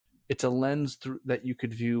It's a lens through that you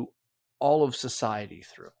could view all of society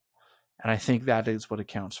through. And I think that is what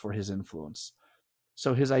accounts for his influence.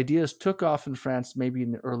 So his ideas took off in France maybe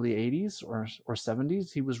in the early 80s or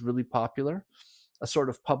 70s. He was really popular, a sort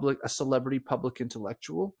of a celebrity public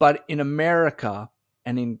intellectual. But in America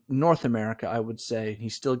and in North America, I would say he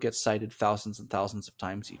still gets cited thousands and thousands of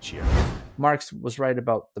times each year. Marx was right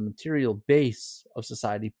about the material base of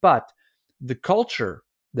society, but the culture,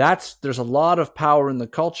 there's a lot of power in the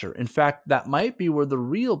culture. In fact, that might be where the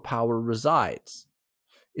real power resides,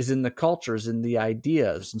 is in the cultures, in the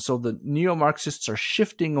ideas. And so the neo-Marxists are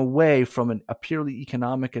shifting away from a purely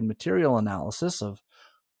economic and material analysis of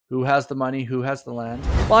who has the money, who has the land.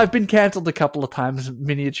 Well, I've been canceled a couple of times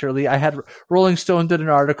miniaturely. I had Rolling Stone did an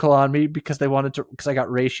article on me because I got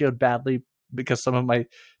ratioed badly because some of my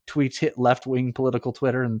tweets hit left-wing political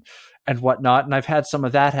Twitter and whatnot. And I've had some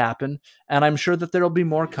of that happen. And I'm sure that there'll be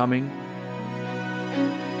more coming.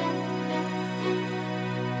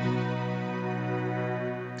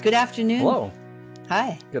 Good afternoon. Hello.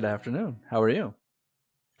 Hi. Good afternoon. How are you?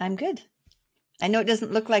 I'm good. I know it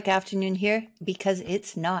doesn't look like afternoon here because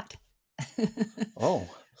it's not. Oh.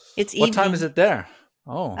 It's evening. What time is it there?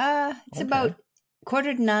 Oh. It's about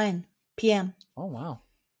 8:45 p.m. Oh, wow.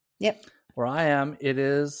 Yep. Where I am, it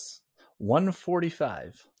is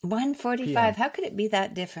 1:45. 1:45. How could it be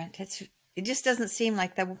that different? It just doesn't seem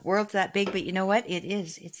like the world's that big, but you know what? It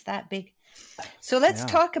is. It's that big. So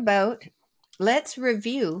let's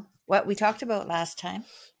review what we talked about last time,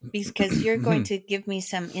 because you're going to give me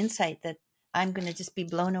some insight that I'm going to just be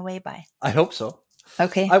blown away by. I hope so.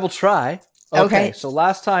 Okay. I will try. Okay. So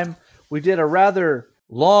last time we did a rather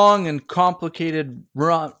long and complicated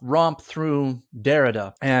romp through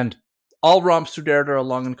Derrida. And all romps through Derrida are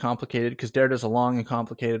long and complicated because Derrida is a long and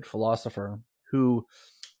complicated philosopher who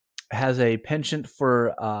has a penchant for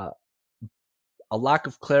a lack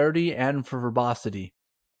of clarity and for verbosity.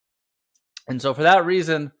 And so for that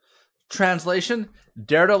reason, translation,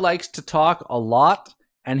 Derrida likes to talk a lot,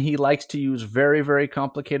 and he likes to use very, very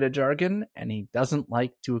complicated jargon, and he doesn't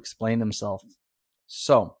like to explain himself.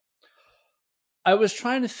 So I was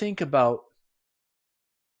trying to think about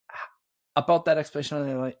that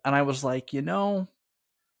explanation, and I was like,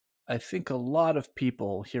 I think a lot of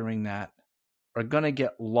people hearing that are going to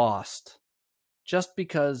get lost just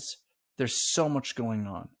because there's so much going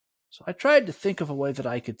on. So I tried to think of a way that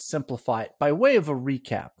I could simplify it by way of a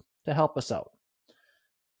recap to help us out.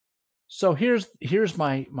 So here's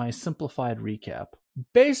my simplified recap.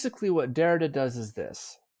 Basically what Derrida does is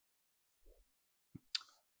this.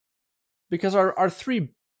 Because our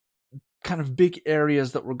three kind of big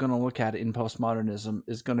areas that we're going to look at in postmodernism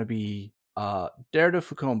is going to be Derrida,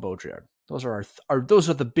 Foucault, and Baudrillard. Those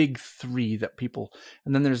are the big three that people,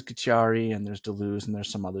 and then there's Guattari and there's Deleuze and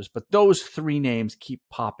there's some others, but those three names keep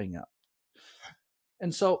popping up.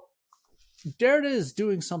 And so Derrida is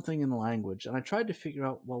doing something in the language, and I tried to figure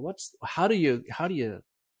out, well, how do you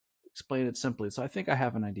explain it simply? So I think I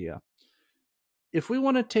have an idea. If we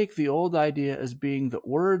want to take the old idea as being that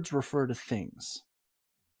words refer to things,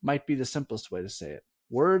 might be the simplest way to say it.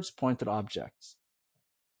 Words point at objects.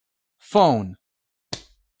 Phone.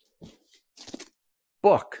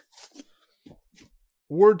 Book.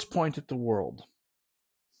 Words point at the world.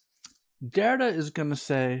 Derrida is going to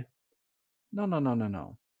say,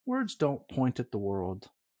 no. Words don't point at the world.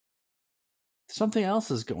 Something else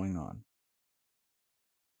is going on.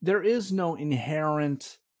 There is no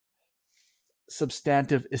inherent,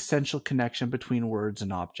 substantive, essential connection between words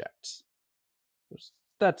and objects.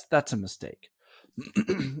 That's a mistake.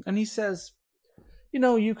 And he says,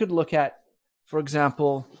 you could look at, for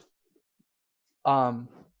example,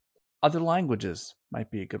 other languages might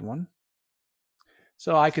be a good one.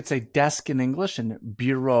 So I could say desk in English and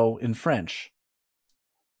bureau in French.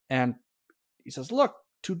 And he says, look,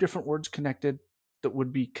 two different words connected that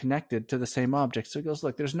would be connected to the same object. So he goes,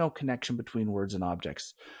 look, there's no connection between words and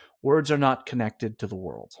objects. Words are not connected to the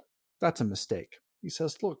world. That's a mistake. He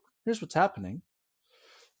says, look, here's what's happening.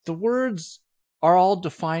 The words are all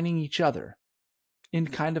defining each other in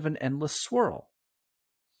kind of an endless swirl.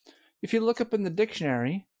 If you look up in the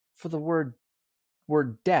dictionary for the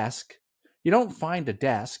word desk, you don't find a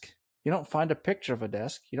desk. You don't find a picture of a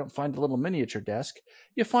desk. You don't find a little miniature desk.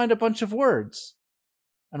 You find a bunch of words.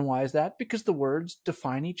 And why is that? Because the words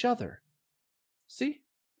define each other. See?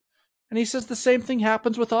 And he says the same thing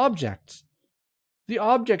happens with objects. The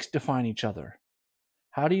objects define each other.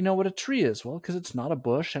 How do you know what a tree is? Well, because it's not a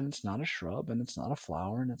bush, and it's not a shrub, and it's not a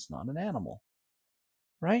flower, and it's not an animal.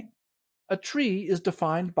 Right? A tree is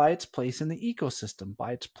defined by its place in the ecosystem,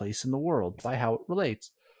 by its place in the world, by how it relates.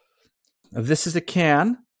 Now, this is a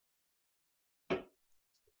can.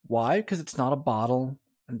 Why? Because it's not a bottle,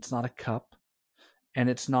 and it's not a cup, and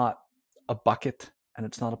it's not a bucket, and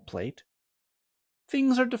it's not a plate.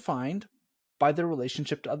 Things are defined by their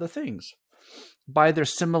relationship to other things, by their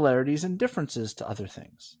similarities and differences to other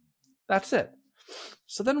things. That's it.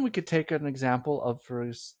 So then we could take an example of,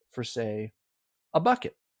 for say, a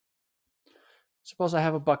bucket. Suppose I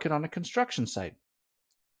have a bucket on a construction site.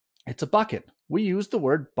 It's a bucket. We use the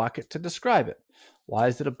word bucket to describe it. Why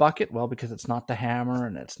is it a bucket? Well, because it's not the hammer,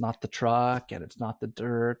 and it's not the truck, and it's not the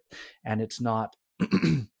dirt, and it's not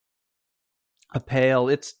a pail.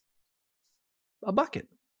 It's a bucket.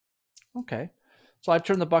 Okay. So I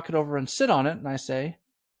turn the bucket over and sit on it, and I say,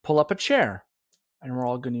 pull up a chair. And we're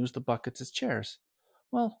all going to use the buckets as chairs.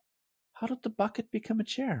 Well, how did the bucket become a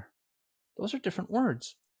chair? Those are different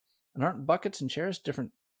words. And aren't buckets and chairs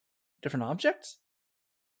different objects?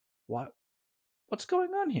 What's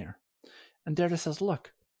going on here? And Derrida says,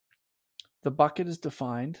 look, the bucket is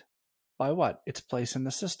defined by what? Its place in the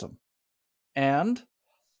system. And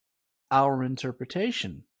our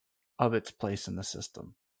interpretation of its place in the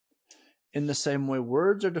system. In the same way,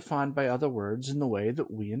 words are defined by other words in the way that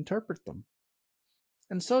we interpret them.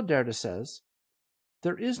 And so Derrida says,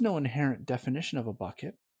 there is no inherent definition of a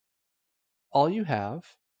bucket. All you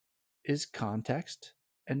have is context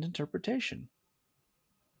and interpretation.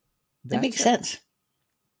 That makes sense.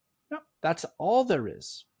 No, that's all there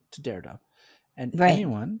is to Derrida. And right.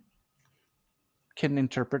 Anyone can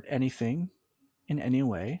interpret anything in any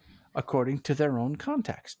way according to their own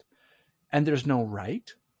context. And there's no right,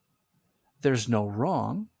 there's no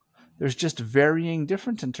wrong, there's just varying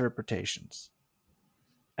different interpretations.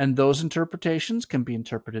 And those interpretations can be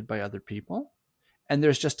interpreted by other people. And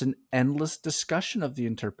there's just an endless discussion of the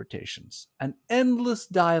interpretations, an endless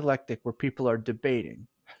dialectic where people are debating.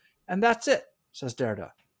 And that's it, says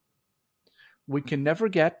Derrida. We can never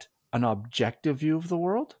get an objective view of the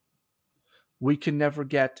world. We can never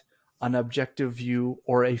get an objective view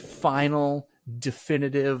or a final,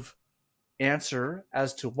 definitive answer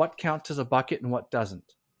as to what counts as a bucket and what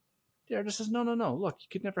doesn't. Derrida says, no. Look, you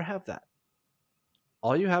could never have that.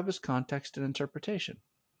 All you have is context and interpretation.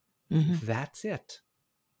 Mm-hmm. That's it.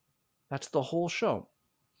 That's the whole show.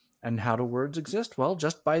 And how do words exist? Well,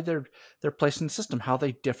 just by their place in the system, how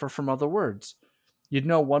they differ from other words. You'd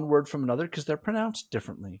know one word from another because they're pronounced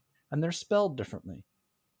differently and they're spelled differently.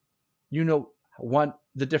 You know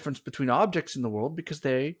the difference between objects in the world because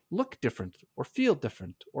they look different or feel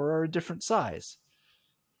different or are a different size.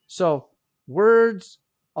 So words,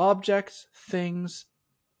 objects, things,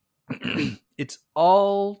 it's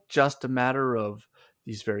all just a matter of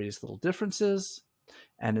these various little differences,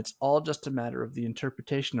 and it's all just a matter of the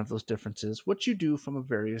interpretation of those differences, what you do from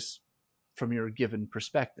your given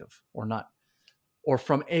perspective, or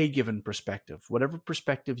from a given perspective. Whatever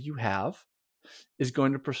perspective you have is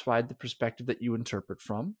going to provide the perspective that you interpret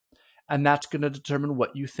from, and that's going to determine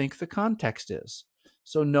what you think the context is.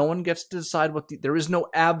 So no one gets to decide there is no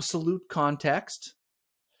absolute context.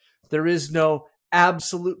 There is no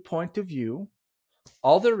absolute point of view.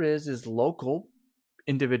 All there is local,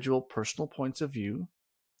 individual, personal points of view.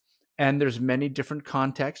 And there's many different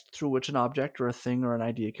contexts through which an object or a thing or an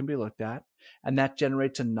idea can be looked at. And that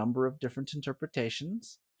generates a number of different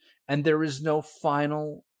interpretations. And there is no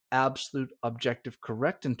final, absolute, objective,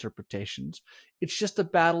 correct interpretations. It's just a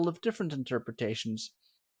battle of different interpretations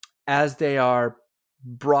as they are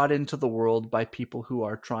brought into the world by people who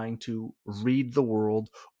are trying to read the world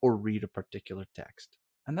or read a particular text.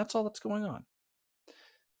 And that's all that's going on.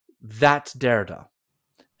 That's Derrida.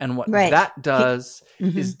 And what that does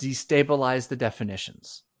is destabilize the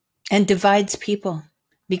definitions. And divides people,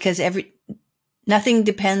 because nothing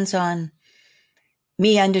depends on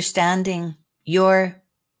me understanding your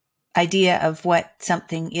idea of what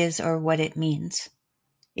something is or what it means.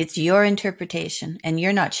 It's your interpretation, and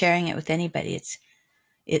you're not sharing it with anybody.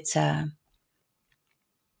 It's a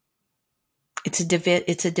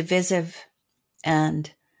divisive,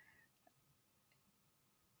 and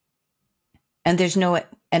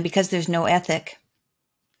because there's no ethic,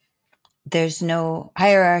 there's no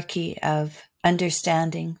hierarchy of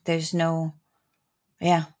understanding. There's no,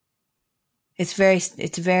 it's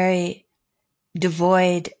very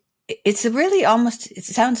devoid. It's really almost, it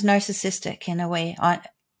sounds narcissistic in a way. I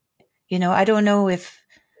don't know if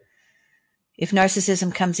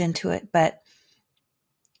narcissism comes into it, but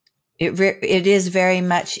it is very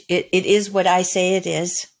much, it is what I say it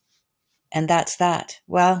is. And that's that.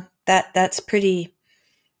 Well,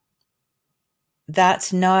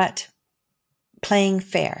 that's not playing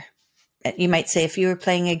fair. You might say if you were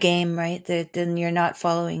playing a game, right, then you're not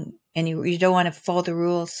following you don't want to follow the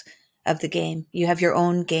rules of the game. You have your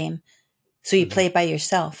own game. So you play by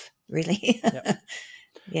yourself, really. Yeah.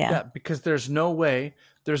 Yeah, because there's no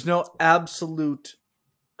absolute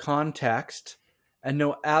context and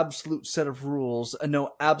no absolute set of rules and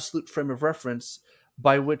no absolute frame of reference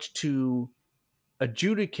by which to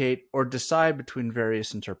adjudicate or decide between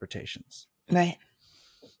various interpretations. Right.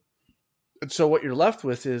 And so what you're left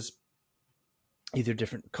with is either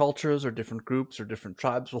different cultures or different groups or different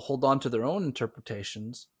tribes will hold on to their own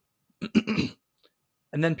interpretations.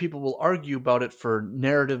 And then people will argue about it for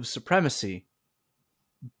narrative supremacy.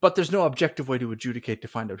 But there's no objective way to adjudicate to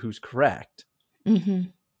find out who's correct. Mm-hmm.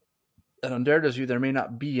 And on Derrida's view, there may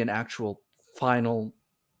not be an actual final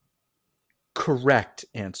correct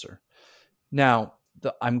answer. Now,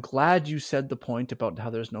 I'm glad you said the point about how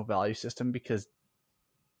there's no value system, because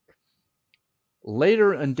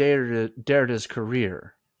later in Derrida's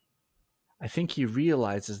career, I think he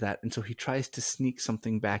realizes that, and so he tries to sneak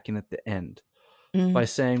something back in at the end by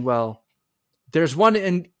saying, well, there's one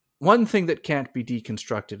thing that can't be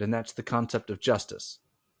deconstructed, and that's the concept of justice.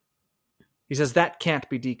 He says that can't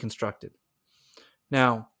be deconstructed.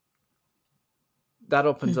 Now, that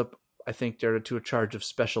opens up, I think, Derrida to a charge of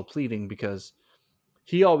special pleading, because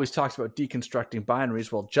he always talks about deconstructing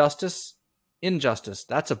binaries. Well, justice, injustice,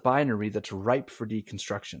 that's a binary that's ripe for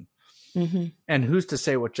deconstruction. Mm-hmm. And who's to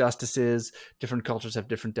say what justice is? Different cultures have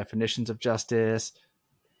different definitions of justice.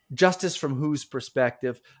 Justice from whose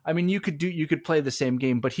perspective? I mean, you could play the same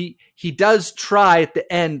game, but he does try at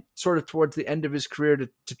the end, sort of towards the end of his career,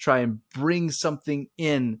 to try and bring something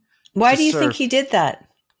in. Why do you think he did that?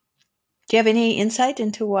 Do you have any insight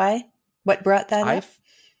into why? What brought that up?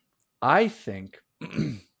 I think,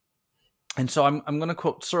 and so I'm going to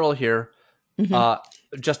quote Searle here,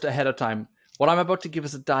 just ahead of time. What I'm about to give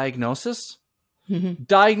is a diagnosis. Mm-hmm.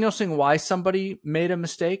 Diagnosing why somebody made a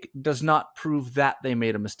mistake does not prove that they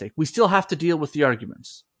made a mistake. We still have to deal with the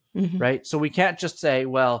arguments, right? So we can't just say,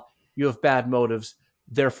 well, you have bad motives,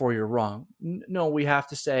 therefore you're wrong. No, we have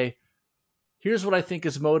to say, here's what I think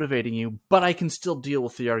is motivating you, but I can still deal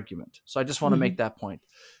with the argument. So I just want to make that point.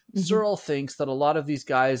 Searle thinks that a lot of these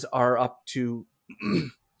guys are up to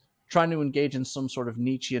trying to engage in some sort of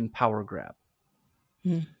Nietzschean power grab.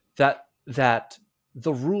 That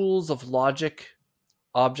the rules of logic,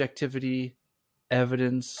 objectivity,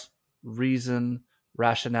 evidence, reason,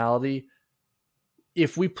 rationality,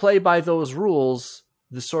 if we play by those rules,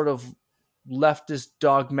 the sort of leftist,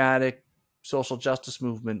 dogmatic social justice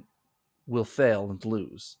movement will fail and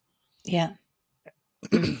lose. Yeah.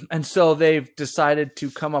 And so they've decided to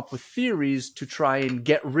come up with theories to try and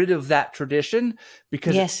get rid of that tradition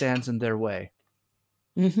because it stands in their way.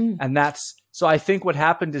 And so I think what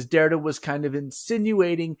happened is Derrida was kind of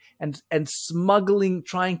insinuating and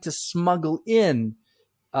trying to smuggle in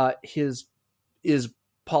his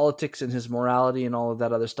politics and his morality and all of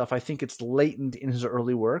that other stuff. I think it's latent in his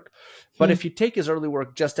early work. But if you take his early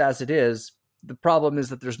work just as it is, the problem is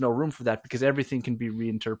that there's no room for that, because everything can be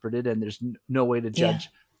reinterpreted and there's no way to judge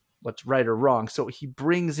what's right or wrong. So he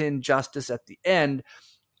brings in justice at the end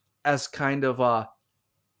as kind of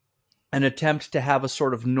an attempt to have a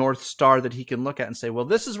sort of North Star that he can look at and say, well,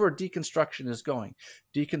 this is where deconstruction is going.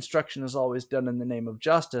 Deconstruction is always done in the name of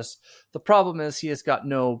justice. The problem is he has got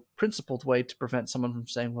no principled way to prevent someone from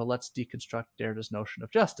saying, well, let's deconstruct Derrida's notion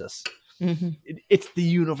of justice. It's the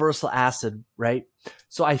universal acid, right?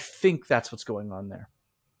 So I think that's what's going on there.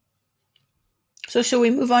 So shall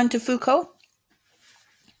we move on to Foucault?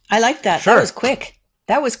 I like that. Sure. That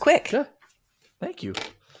was quick. Yeah. Thank you.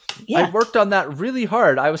 Yeah. I worked on that really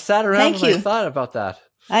hard. I was sat around and I thought about that.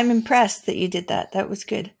 I'm impressed that you did that. That was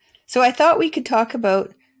good. So I thought we could talk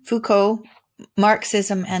about Foucault,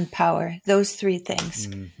 Marxism, and power. Those three things.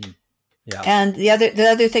 Yeah. And the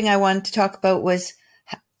other thing I wanted to talk about was,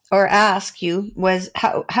 or ask you, was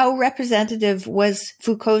how representative was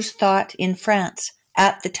Foucault's thought in France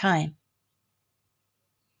at the time?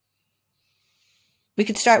 We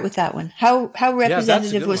could start with that one. How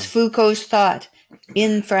representative was Foucault's thought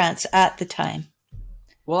in France at the time?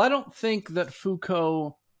 Well, I don't think that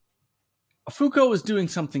Foucault was doing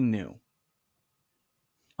something new.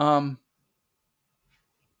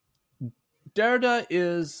 Derrida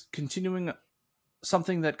is continuing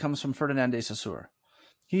something that comes from Ferdinand de Saussure.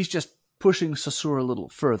 He's just pushing Saussure a little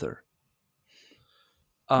further.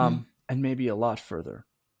 And maybe a lot further.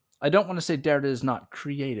 I don't want to say Derrida is not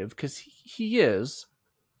creative, because he is.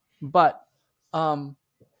 But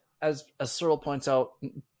as Searle points out,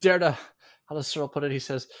 Derrida, how does Searle put it? He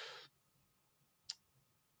says,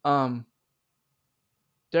 Derrida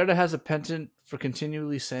has a penchant for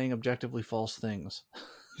continually saying objectively false things.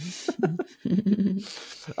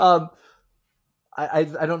 I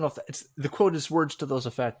don't know if it's the quote is words to those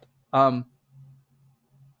effect.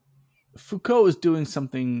 Foucault is doing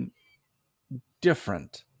something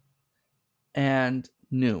different and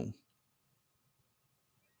new.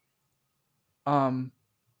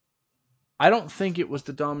 I don't think it was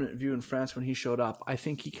the dominant view in France when he showed up. I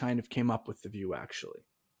think he kind of came up with the view, actually.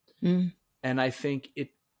 Mm. And I think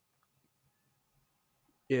it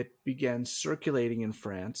began circulating in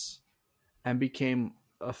France and became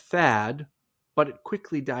a fad, but it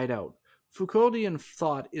quickly died out. Foucauldian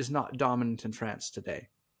thought is not dominant in France today.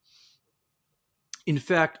 In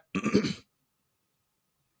fact,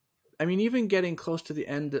 I mean, even getting close to the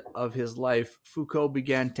end of his life, Foucault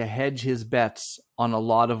began to hedge his bets on a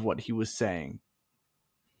lot of what he was saying.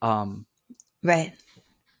 Right.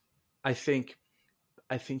 I think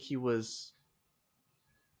he was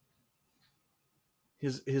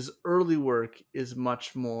his early work is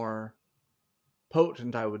much more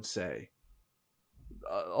potent, I would say.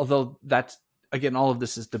 Although that's, again, all of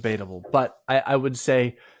this is debatable, but I would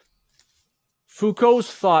say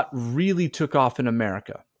Foucault's thought really took off in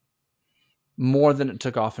America more than it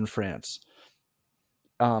took off in France.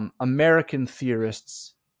 American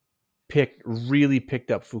theorists really picked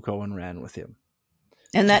up Foucault and ran with him.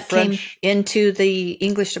 And that came into the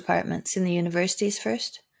English departments in the universities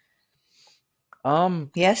first?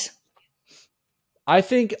 Yes? I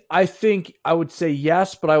think I would say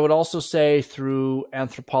yes, but I would also say through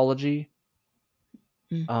anthropology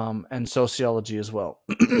and sociology as well,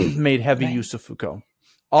 made heavy use of Foucault.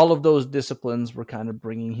 All of those disciplines were kind of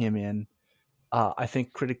bringing him in. I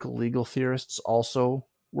think critical legal theorists also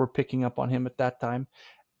were picking up on him at that time.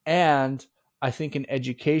 And I think in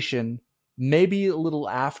education, maybe a little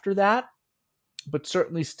after that, but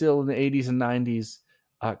certainly still in the 80s and 90s,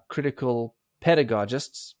 critical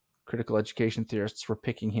pedagogists, critical education theorists were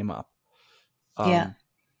picking him up.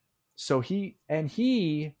 So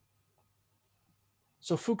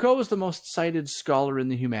Foucault is the most cited scholar in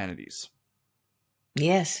the humanities.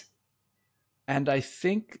 Yes. And I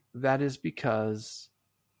think that is because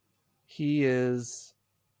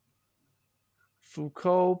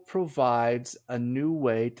Foucault provides a new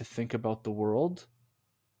way to think about the world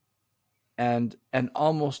and an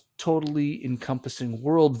almost totally encompassing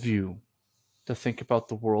worldview to think about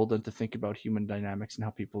the world and to think about human dynamics and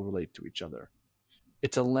how people relate to each other.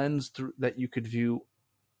 It's a lens through that you could view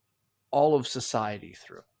all of society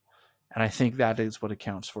through. And I think that is what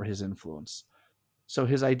accounts for his influence. So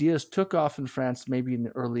his ideas took off in France maybe in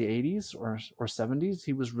the early 80s or 70s.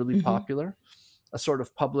 He was really popular, a sort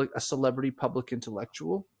of a celebrity public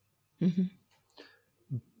intellectual.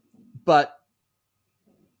 But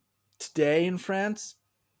today in France,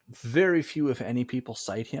 very few, if any, people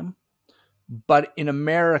cite him. But in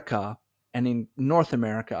America and in North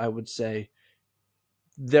America, I would say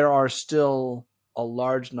there are still a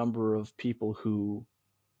large number of people who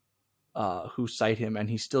cite him, and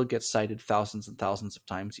he still gets cited thousands and thousands of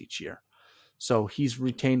times each year. So he's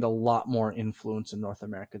retained a lot more influence in North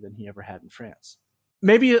America than he ever had in France.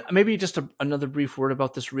 Maybe just another brief word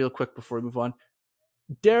about this real quick before we move on.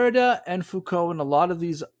 Derrida and Foucault and a lot of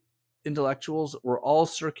these intellectuals were all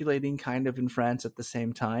circulating kind of in France at the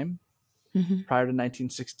same time. Prior to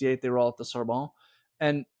 1968, they were all at the Sorbonne.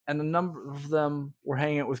 And a number of them were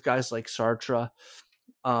hanging out with guys like Sartre.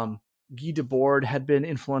 Guy Debord had been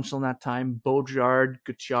influential in that time. Baudrillard,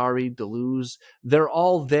 Guattari, Deleuze. They're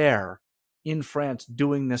all there in France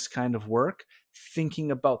doing this kind of work, thinking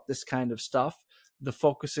about this kind of stuff, the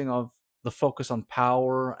focus on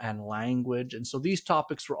power and language. And so these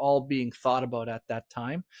topics were all being thought about at that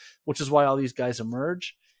time, which is why all these guys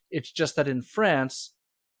emerge. It's just that in France,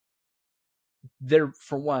 they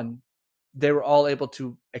were all able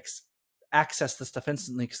to access the stuff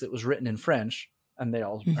instantly because it was written in French and they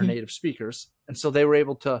all are native speakers. And so they were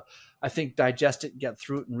able to, I think, digest it, get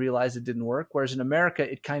through it, and realize it didn't work. Whereas in America,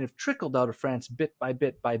 it kind of trickled out of France bit by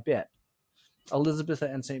bit by bit. Elizabeth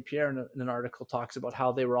and St. Pierre in an article talks about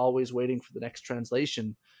how they were always waiting for the next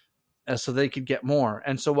translation so they could get more.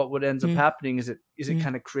 And so what ends up happening is it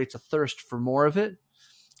kind of creates a thirst for more of it.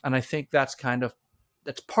 And I think that's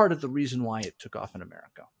part of the reason why it took off in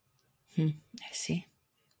America. I see.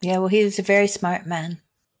 Yeah, well, he was a very smart man.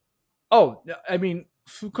 Oh, I mean,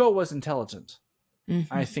 Foucault was intelligent.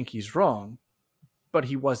 I think he's wrong, but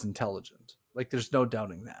he was intelligent. Like, there's no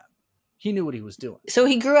doubting that. He knew what he was doing. So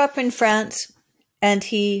he grew up in France, and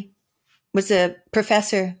he was a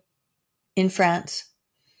professor in France.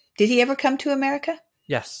 Did he ever come to America?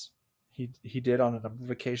 Yes, he did on a number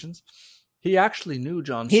of occasions. He actually knew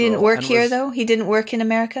John Searle. He didn't work here, though? He didn't work in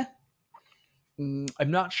America? I'm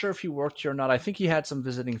not sure if he worked here or not. I think he had some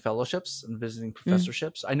visiting fellowships and visiting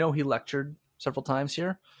professorships. I know he lectured several times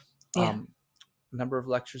here. Yeah. number of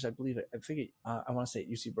lectures. I believe I think I want to say at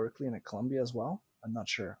UC Berkeley and at Columbia as well. I'm not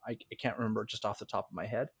sure. I can't remember just off the top of my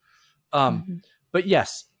head. But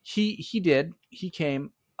yes, he did. He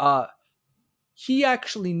came. He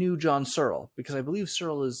actually knew John Searle because I believe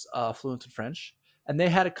Searle is fluent in French, and they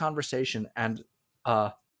had a conversation. And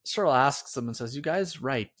Searle asks him and says, "You guys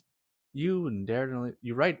write, you and Darren,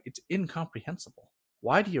 you write. It's incomprehensible.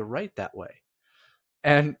 Why do you write that way?"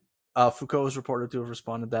 And Foucault is reported to have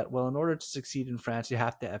responded that, well, in order to succeed in France, you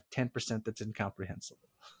have to have 10% that's incomprehensible.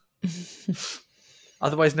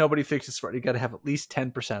 Otherwise, nobody thinks it's smart. You got to have at least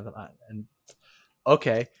 10% of that. And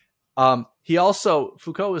okay.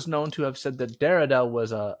 Foucault is known to have said that Derrida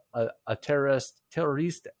was a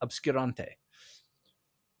terroriste obscurante.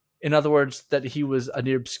 In other words, that he was an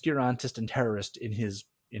obscurantist and terrorist in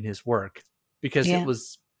his work, because it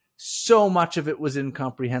was so much of it was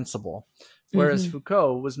incomprehensible. Whereas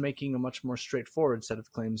Foucault was making a much more straightforward set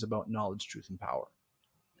of claims about knowledge, truth, and power.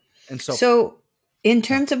 And so in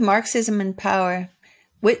terms of Marxism and power,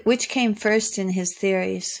 which came first in his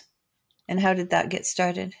theories, and how did that get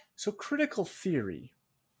started? So critical theory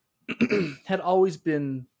had always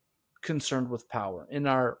been concerned with power. In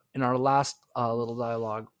our last little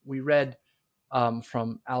dialogue, we read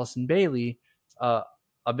from Alison Bailey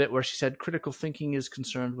a bit where she said critical thinking is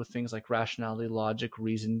concerned with things like rationality, logic,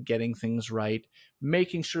 reason, getting things right,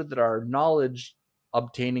 making sure that our knowledge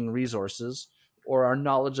obtaining resources or our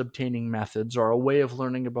knowledge obtaining methods or a way of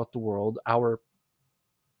learning about the world, our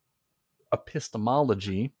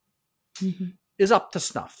epistemology, is up to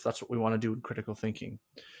snuff. That's what we want to do in critical thinking.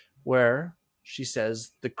 Where she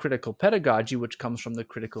says the critical pedagogy, which comes from the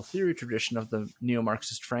critical theory tradition of the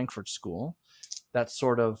neo-Marxist Frankfurt School, that's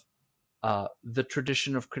sort of the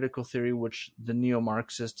tradition of critical theory which the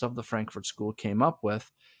neo-Marxists of the Frankfurt School came up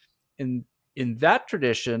with. In that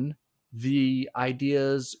tradition, the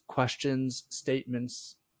ideas, questions,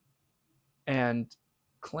 statements, and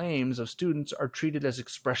claims of students are treated as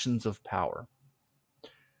expressions of power.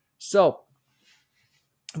 So,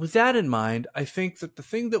 with that in mind, I think that the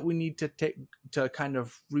thing that we need to take to kind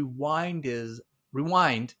of rewind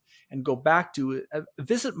and go back to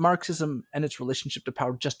visit Marxism and its relationship to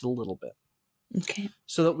power just a little bit. Okay.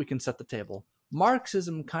 So that we can set the table.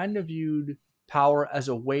 Marxism kind of viewed power as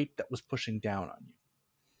a weight that was pushing down on you.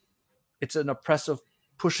 It's an oppressive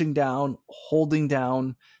pushing down, holding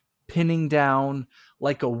down, pinning down,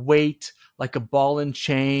 like a weight, like a ball and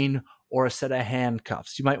chain, or a set of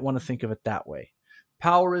handcuffs. You might want to think of it that way.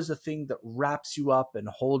 Power is a thing that wraps you up and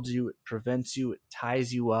holds you. It prevents you. It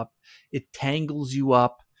ties you up. It tangles you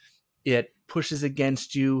up. It pushes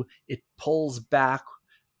against you. It pulls back.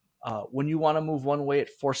 When you want to move one way, it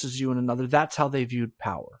forces you in another. That's how they viewed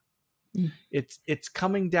power. It's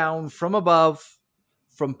coming down from above,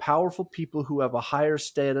 from powerful people who have a higher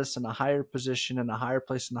status and a higher position and a higher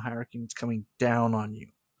place in the hierarchy. And it's coming down on you.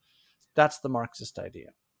 That's the Marxist idea.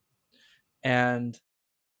 And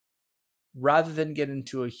rather than get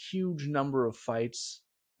into a huge number of fights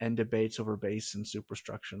and debates over base and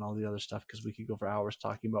superstructure and all the other stuff, because we could go for hours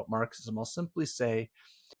talking about Marxism, I'll simply say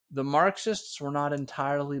the Marxists were not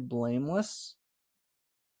entirely blameless.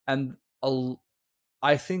 And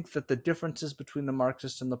I think that the differences between the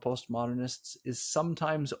Marxists and the postmodernists is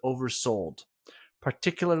sometimes oversold,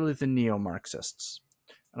 particularly the neo-Marxists.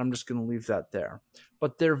 And I'm just going to leave that there.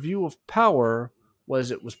 But their view of power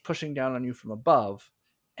was it was pushing down on you from above.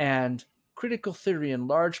 And critical theory in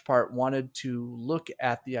large part wanted to look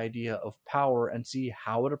at the idea of power and see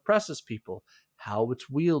how it oppresses people, how it's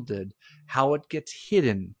wielded, how it gets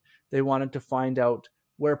hidden. They wanted to find out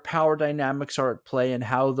where power dynamics are at play and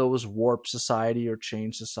how those warp society or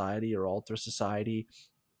change society or alter society,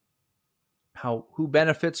 who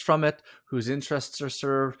benefits from it, whose interests are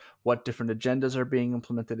served, what different agendas are being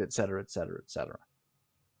implemented, et cetera, et cetera, et cetera.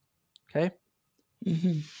 Okay?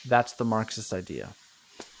 That's the Marxist idea.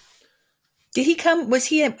 Was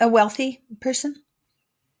he a wealthy person?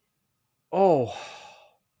 Oh,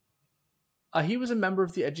 he was a member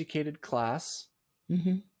of the educated class.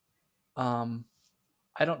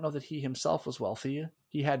 I don't know that he himself was wealthy.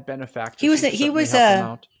 He had benefactors. He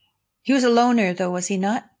was a loner, though, was he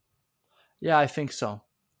not? Yeah, I think so.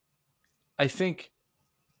 I think,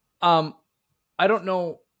 I don't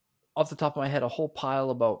know off the top of my head a whole pile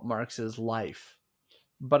about Marx's life,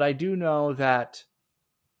 but I do know that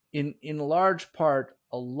in large part,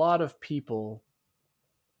 a lot of people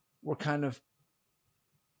were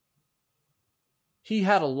he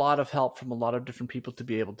had a lot of help from a lot of different people to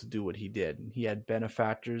be able to do what he did. And he had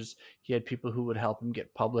benefactors. He had people who would help him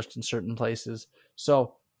get published in certain places.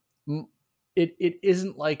 So it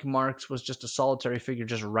isn't like Marx was just a solitary figure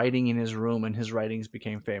just writing in his room and his writings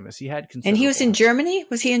became famous. He had considerable. And he was in Germany?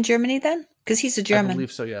 Was he in Germany then? Because he's a German. I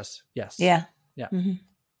believe so, yes. Yes. Yeah. Yeah. Mm-hmm.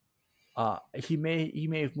 He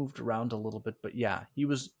may have moved around a little bit, but yeah, he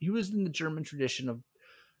was in the German tradition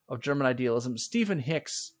of German idealism. Stephen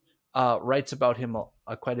Hicks writes about him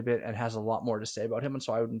quite a bit and has a lot more to say about him, and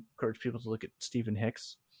so I would encourage people to look at Stephen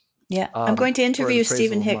Hicks. Yeah, I'm going to interview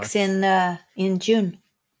Stephen Hicks in June.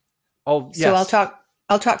 Oh, yes. So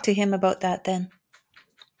I'll talk to him about that then.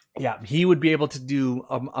 Yeah, he would be able to do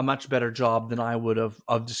a much better job than I would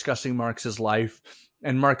of discussing Marx's life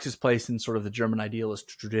and Marx's place in sort of the German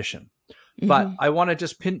idealist tradition. Mm-hmm. But I want to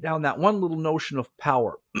just pin down that one little notion of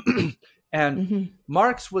power. And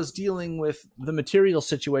Marx was dealing with the material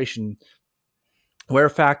situation, where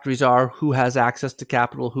factories are, who has access to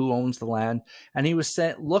capital, who owns the land. And he was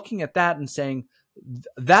looking at that and saying,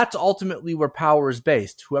 that's ultimately where power is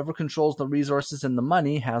based. Whoever controls the resources and the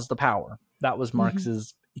money has the power. That was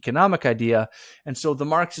Marx's economic idea. And so the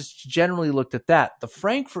Marxists generally looked at that. The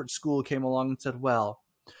Frankfurt School came along and said, well,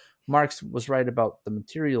 Marx was right about the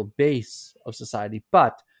material base of society,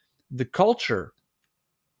 but the culture,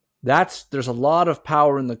 there's a lot of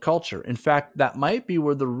power in the culture. In fact, that might be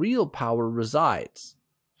where the real power resides,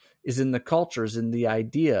 is in the cultures, in the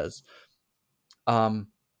ideas.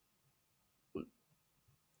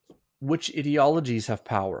 Which ideologies have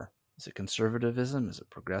power? Is it conservatism? Is it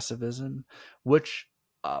progressivism? Which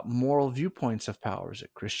moral viewpoints have power? Is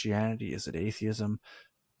it Christianity? Is it atheism?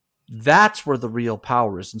 That's where the real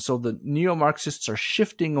power is. And so the neo-Marxists are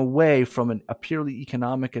shifting away from a purely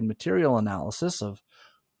economic and material analysis of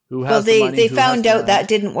who has the money. They found out that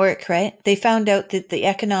didn't work, right? They found out that the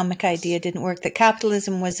economic idea didn't work, that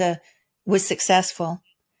capitalism was successful.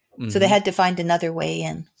 So they had to find another way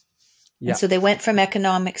in. Yeah. And so they went from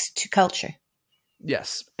economics to culture.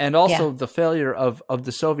 Yes. And also the failure of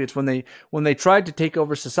the Soviets when they tried to take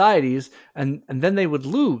over societies and then they would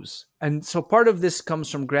lose. And so part of this comes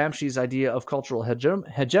from Gramsci's idea of cultural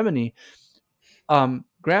hegemony.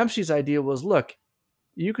 Gramsci's idea was, look,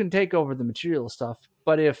 you can take over the material stuff,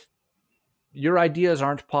 but if your ideas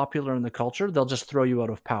aren't popular in the culture, they'll just throw you out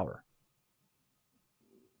of power.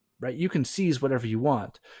 Right? You can seize whatever you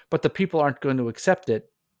want, but the people aren't going to accept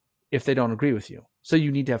it if they don't agree with you. So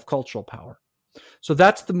you need to have cultural power. So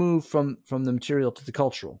that's the move from the material to the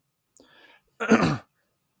cultural.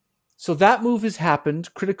 So that move has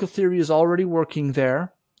happened. Critical theory is already working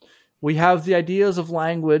there. We have the ideas of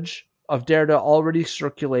language of Derrida already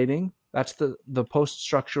circulating. That's the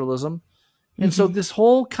post-structuralism. And so this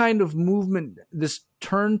whole kind of movement, this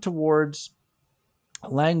turn towards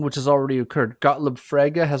language has already occurred. Gottlieb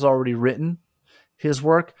Frege has already written his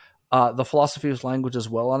work. The philosophy of language is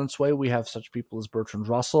well on its way. We have such people as Bertrand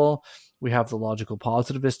Russell. We have the logical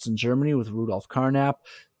positivists in Germany with Rudolf Carnap.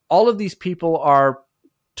 All of these people are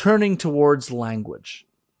turning towards language.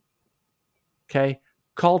 Okay?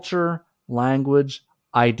 Culture, language,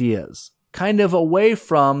 ideas. Kind of away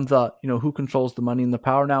from the, who controls the money and the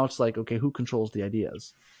power. Now it's like, okay, who controls the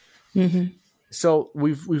ideas? So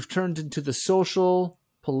we've turned into the social,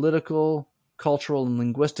 political, cultural, and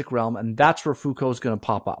linguistic realm, and that's where Foucault is going to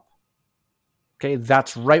pop up. Okay,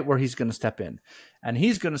 that's right where he's going to step in. And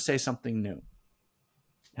he's going to say something new.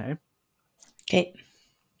 Okay.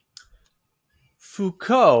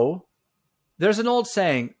 Foucault, there's an old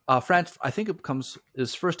saying, I think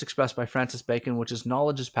is first expressed by Francis Bacon, which is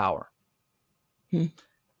knowledge is power.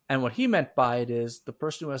 And what he meant by it is the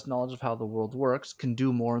person who has knowledge of how the world works can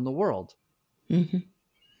do more in the world. Pretty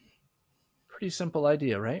simple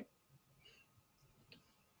idea, right?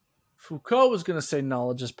 Foucault was going to say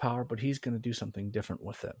knowledge is power, but he's going to do something different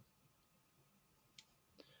with it.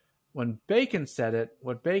 When Bacon said it,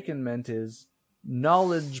 what Bacon meant is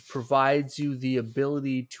knowledge provides you the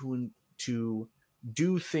ability to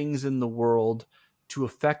do things in the world, to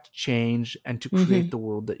affect change, and to create the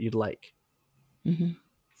world that you'd like.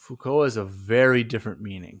 Foucault has a very different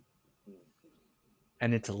meaning.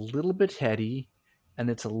 And it's a little bit heady, and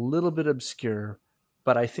it's a little bit obscure,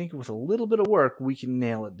 but I think with a little bit of work, we can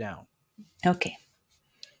nail it down. Okay.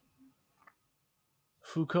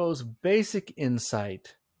 Foucault's basic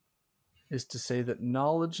insight is to say that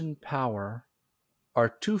knowledge and power are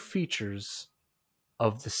two features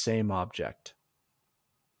of the same object.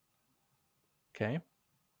 Okay?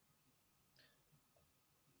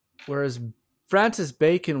 Whereas Francis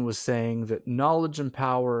Bacon was saying that knowledge and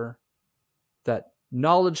power, that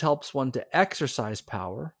knowledge helps one to exercise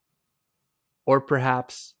power, or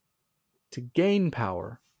perhaps to gain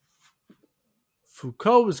power.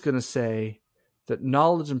 Foucault was going to say that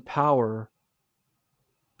knowledge and power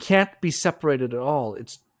can't be separated at all.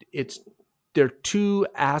 It's they're two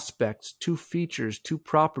aspects, two features, two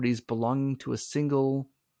properties belonging to a single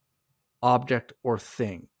object or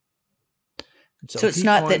thing. So it's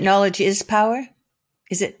not that knowledge is power?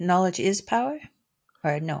 Is it knowledge is power?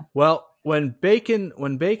 Or no? Well, when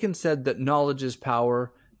Bacon said that knowledge is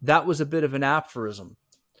power, that was a bit of an aphorism.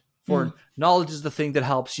 For knowledge is the thing that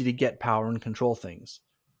helps you to get power and control things.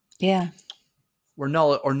 Yeah.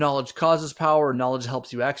 Knowledge causes power, or knowledge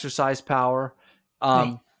helps you exercise power.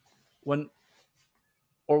 Right.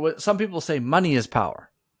 Some people say money is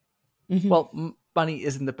power. Mm-hmm. Well,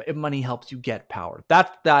 money helps you get power.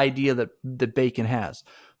 That's the idea that Bacon has.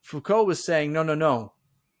 Foucault was saying, no.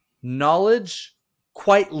 Knowledge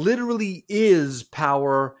quite literally is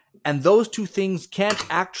power, and those two things can't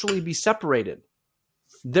actually be separated.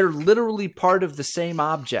 They're literally part of the same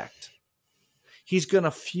object. He's going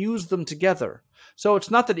to fuse them together. So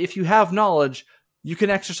it's not that if you have knowledge, you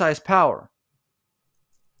can exercise power.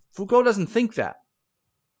 Foucault doesn't think that.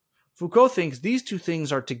 Foucault thinks these two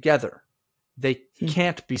things are together. They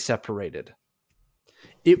can't be separated.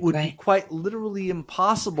 It would be quite literally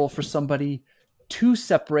impossible for somebody to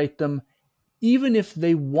separate them, even if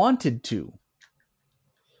they wanted to.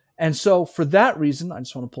 And so for that reason, I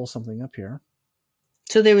just want to pull something up here.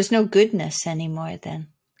 So there was no goodness anymore then,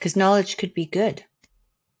 because knowledge could be good,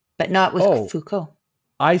 but not with Foucault.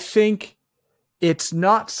 I think it's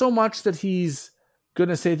not so much that he's going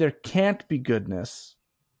to say there can't be goodness.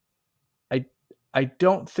 I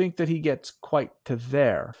don't think that he gets quite to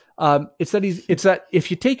there. It's that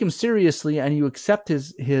if you take him seriously and you accept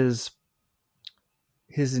his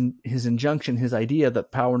injunction, his idea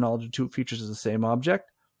that power, knowledge, and two features is the same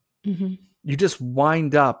object, you just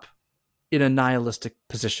wind up in a nihilistic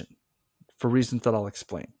position for reasons that I'll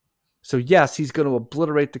explain. So yes, he's going to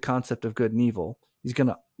obliterate the concept of good and evil. He's going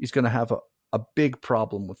to have a big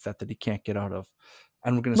problem with that he can't get out of,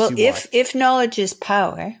 and we're going to see why. If knowledge is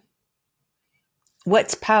power,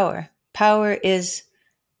 what's power? Power is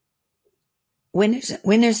winners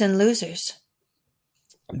and losers.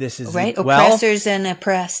 This is right. Oppressors and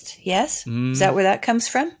oppressed. Yes, is that where that comes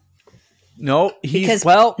from? No,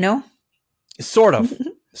 no, sort of.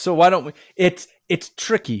 So why don't we? It's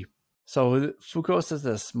tricky. So Foucault says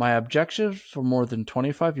this: my objective for more than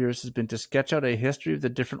 25 years has been to sketch out a history of the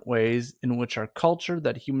different ways in which our culture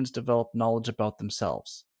that humans develop knowledge about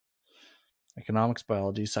themselves. Economics,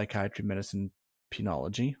 biology, psychiatry, medicine,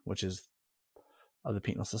 penology, which is of the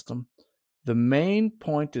penal system. The main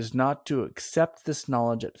point is not to accept this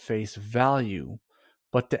knowledge at face value,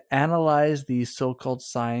 but to analyze these so-called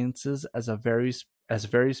sciences as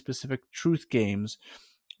very specific truth games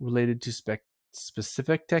related to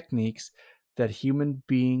specific techniques that human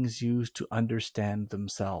beings use to understand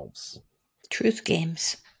themselves. Truth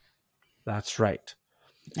games. That's right.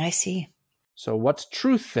 I see. So what's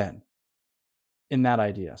truth then in that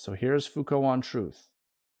idea? So here's Foucault on truth.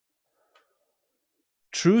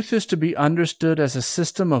 Truth is to be understood as a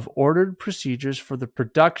system of ordered procedures for the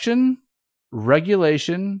production,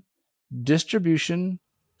 regulation, distribution,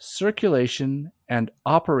 circulation, and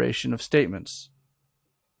operation of statements.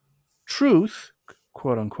 Truth,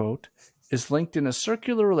 quote unquote, is linked in a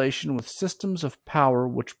circular relation with systems of power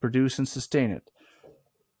which produce and sustain it,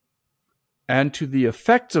 and to the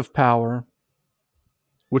effects of power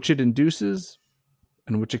which it induces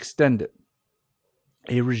and which extend it.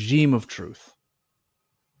 A regime of truth.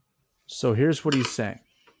 So here's what he's saying.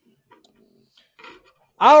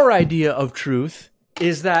 Our idea of truth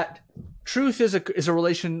is that truth is a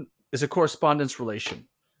relation, is a correspondence relation.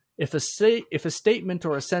 If a statement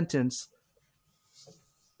or a sentence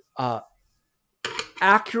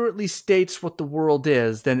accurately states what the world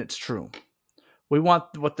is, then it's true. We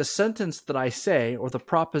want what the sentence that I say or the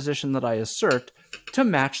proposition that I assert to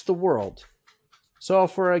match the world. So,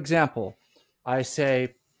 for example, I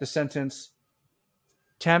say the sentence,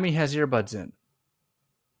 Tammy has earbuds in.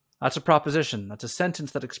 That's a proposition. That's a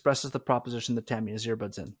sentence that expresses the proposition that Tammy has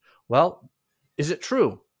earbuds in. Well, is it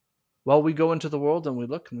true? Well, we go into the world and we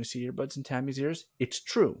look and we see earbuds in Tammy's ears. It's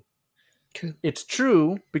true. True. It's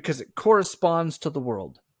true because it corresponds to the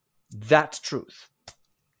world. That's truth.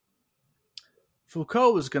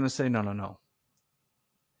 Foucault is going to say, no.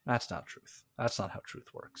 That's not truth. That's not how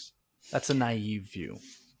truth works. That's a naive view.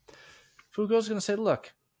 Foucault's going to say,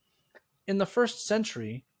 look, in the first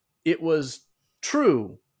century, it was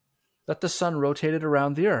true that the sun rotated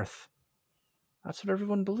around the earth. That's what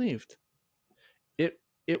everyone believed.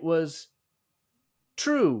 It was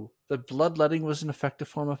true that bloodletting was an effective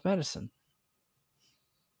form of medicine.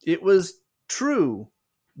 It was true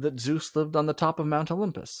that Zeus lived on the top of Mount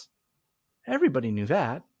Olympus. Everybody knew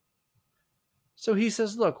that. So he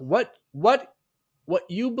says, look, what what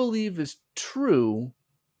you believe is true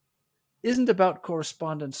isn't about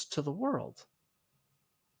correspondence to the world.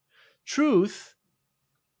 Truth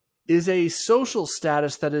is a social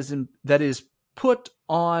status that is put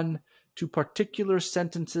on to particular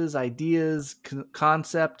sentences, ideas,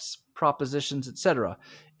 concepts, propositions, etc.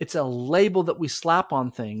 It's a label that we slap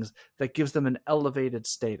on things that gives them an elevated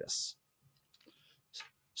status.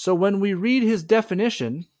 So when we read his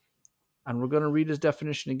definition, and we're going to read his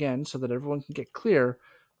definition again so that everyone can get clear,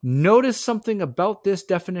 notice something about this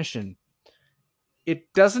definition.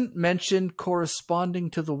 It doesn't mention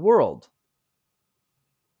corresponding to the world.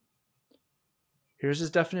 Here's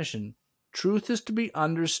his definition. Truth is to be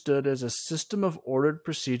understood as a system of ordered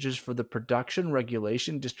procedures for the production,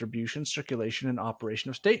 regulation, distribution, circulation, and operation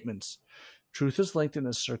of statements. Truth is linked in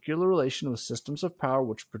a circular relation with systems of power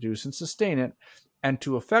which produce and sustain it, and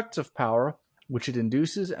to effects of power which it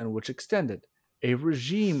induces and which extend it. A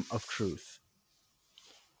regime of truth.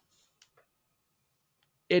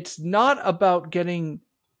 It's not about getting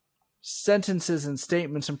sentences and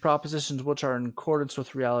statements and propositions which are in accordance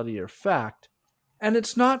with reality or fact. And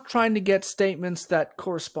it's not trying to get statements that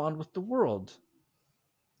correspond with the world.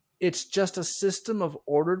 It's just a system of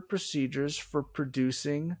ordered procedures for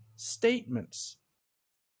producing statements.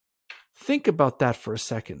 Think about that for a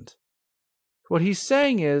second. What he's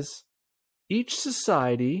saying is, each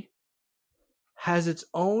society has its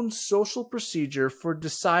own social procedure for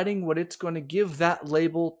deciding what it's going to give that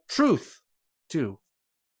label truth to.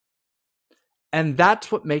 And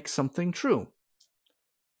that's what makes something true.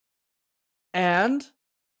 And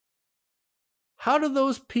how do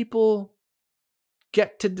those people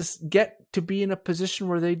get to be in a position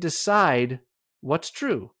where they decide what's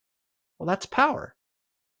true? Well, that's power.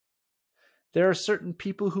 There are certain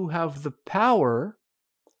people who have the power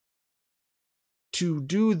to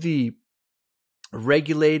do the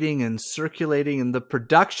regulating and circulating and the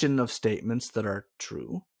production of statements that are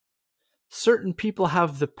true. Certain people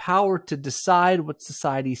have the power to decide what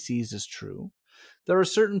society sees as true. There are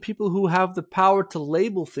certain people who have the power to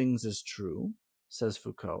label things as true, says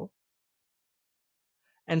Foucault.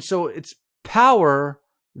 And so it's power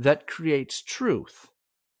that creates truth.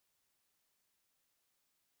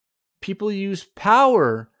 People use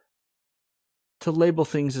power to label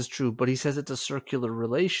things as true, but he says it's a circular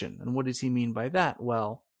relation. And what does he mean by that?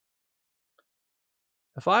 Well,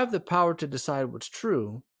 if I have the power to decide what's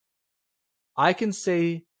true, I can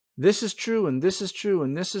say this is true, and this is true,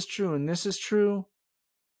 and this is true, and this is true,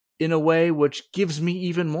 in a way which gives me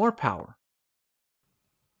even more power.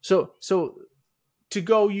 So to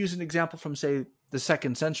go use an example from, say, the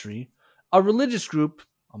 2nd century, a religious group,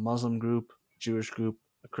 a Muslim group, a Jewish group,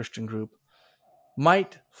 a Christian group,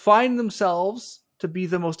 might find themselves to be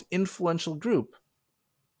the most influential group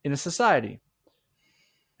in a society.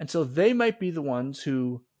 And so they might be the ones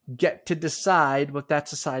who get to decide what that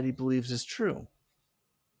society believes is true.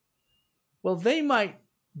 Well, they might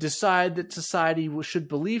decide that society should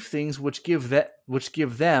believe things which give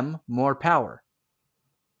them more power.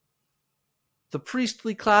 The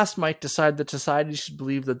priestly class might decide that society should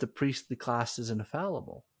believe that the priestly class is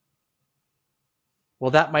infallible.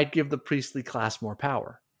 Well, that might give the priestly class more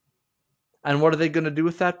power. And what are they going to do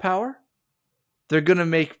with that power? They're going to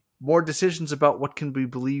make more decisions about what can be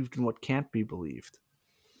believed and what can't be believed.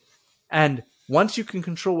 And once you can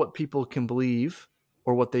control what people can believe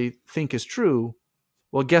or what they think is true,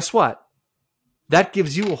 well, guess what? That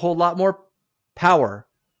gives you a whole lot more power.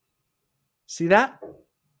 See that?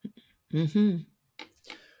 Mm-hmm.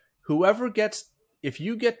 If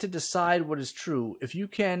you get to decide what is true, if you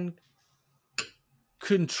can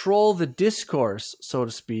control the discourse, so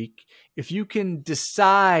to speak, if you can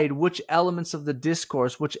decide which elements of the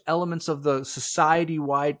discourse, which elements of the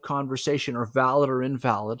society-wide conversation are valid or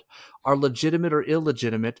invalid, are legitimate or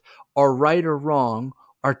illegitimate, are right or wrong,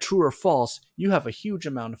 are true or false, you have a huge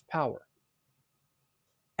amount of power.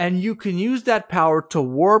 And you can use that power to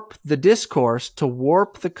warp the discourse, to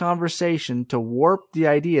warp the conversation, to warp the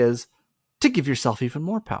ideas, to give yourself even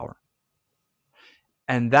more power.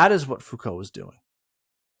 And that is what Foucault is doing.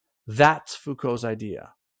 That's Foucault's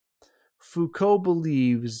idea. Foucault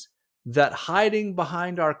believes that hiding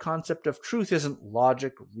behind our concept of truth isn't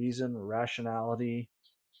logic, reason, rationality.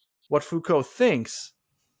 What Foucault thinks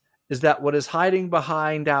is that what is hiding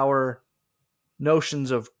behind our notions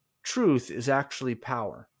of truth is actually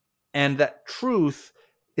power. And that truth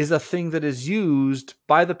is a thing that is used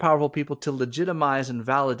by the powerful people to legitimize and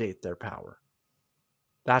validate their power.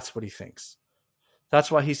 That's what he thinks. That's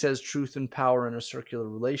why he says truth and power in a circular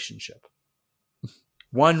relationship.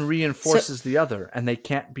 One reinforces the other, and they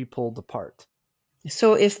can't be pulled apart.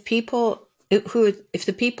 So if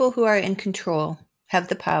the people who are in control have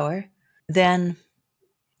the power, then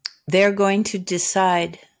they're going to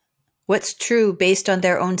decide what's true based on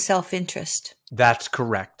their own self-interest. That's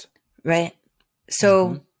correct. Right?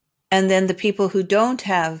 So, and then the people who don't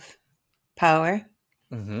have power,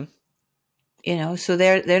 you know, so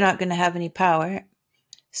they're not going to have any power.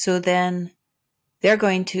 So then they're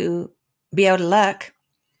going to be out of luck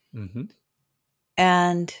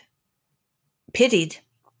and pitied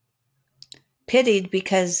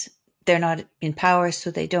because they're not in power, so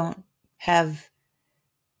they don't have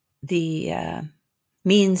the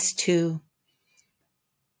means to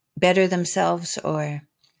better themselves or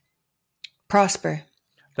prosper.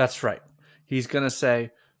 That's right. He's going to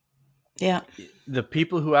say, yeah, the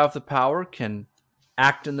people who have the power can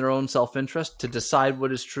act in their own self-interest to decide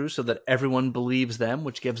what is true so that everyone believes them,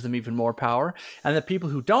 which gives them even more power. And the people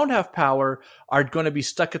who don't have power are going to be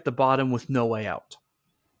stuck at the bottom with no way out.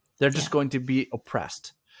 They're just going to be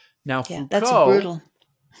oppressed. Now, Foucault, that's brutal.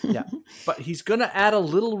 Yeah, but he's going to add a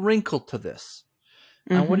little wrinkle to this.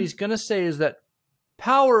 And what he's going to say is that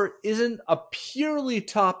power isn't a purely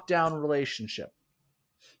top-down relationship.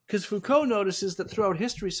 Because Foucault notices that throughout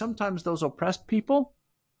history, sometimes those oppressed people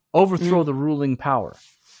overthrow the ruling power.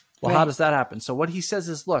 Well, how does that happen? So what he says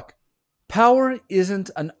is, look, power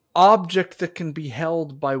isn't an object that can be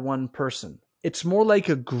held by one person. It's more like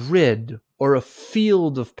a grid or a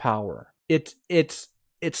field of power. It's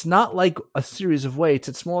not like a series of weights.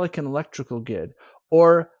 It's more like an electrical grid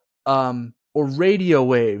or radio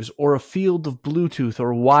waves or a field of Bluetooth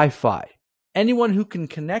or Wi-Fi. Anyone who can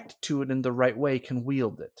connect to it in the right way can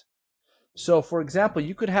wield it. So, for example,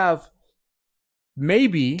 you could have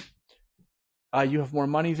maybe you have more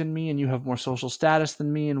money than me and you have more social status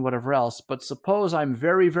than me and whatever else. But suppose I'm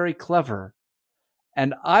very, very clever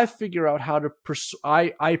and I figure out how to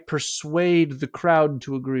I persuade the crowd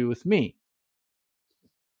to agree with me.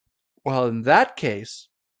 Well, in that case,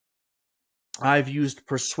 I've used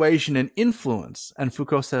persuasion and influence. And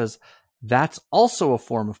Foucault says that's also a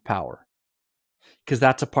form of power because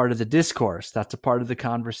that's a part of the discourse. That's a part of the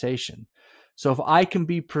conversation. So if I can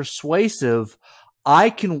be persuasive,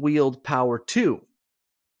 I can wield power too.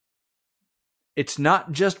 It's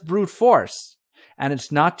not just brute force and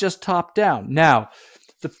it's not just top down. Now,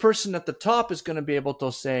 the person at the top is going to be able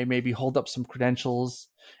to say, maybe hold up some credentials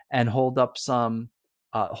and hold up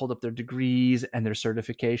their degrees and their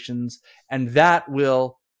certifications. And that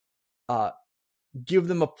will give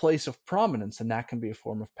them a place of prominence, and that can be a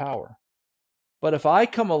form of power. But if I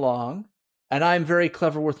come along and I'm very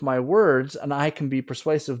clever with my words and I can be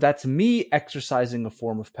persuasive, that's me exercising a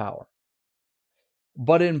form of power.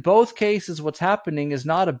 But in both cases, what's happening is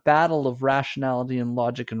not a battle of rationality and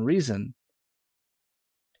logic and reason.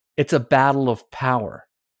 It's a battle of power.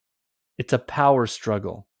 It's a power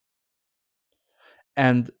struggle.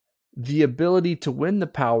 And the ability to win the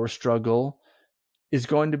power struggle is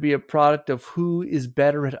going to be a product of who is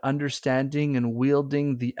better at understanding and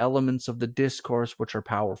wielding the elements of the discourse which are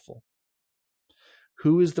powerful.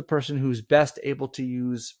 Who is the person who's best able to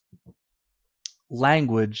use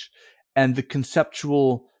language and the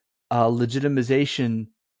conceptual legitimization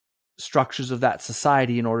structures of that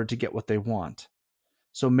society in order to get what they want.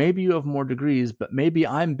 So maybe you have more degrees, but maybe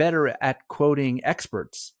I'm better at quoting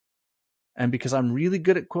experts. And because I'm really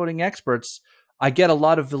good at quoting experts, I get a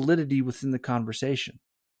lot of validity within the conversation.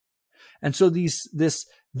 And so the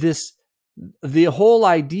whole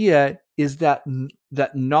idea is that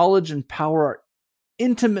knowledge and power are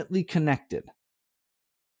intimately connected,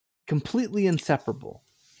 completely inseparable.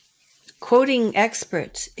 Quoting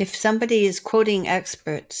experts. If somebody is quoting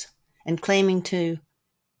experts and claiming to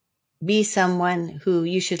be someone who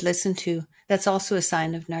you should listen to, that's also a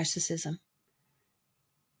sign of narcissism.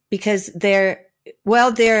 Because it's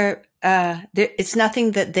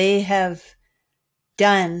nothing that they have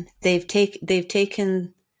done. They've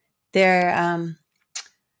taken their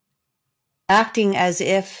acting as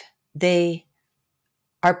if they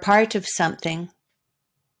are part of something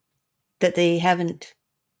that they haven't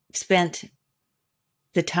spent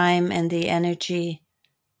the time and the energy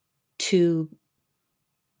to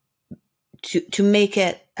make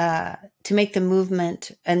it to make the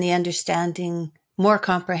movement and the understanding more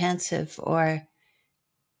comprehensive, or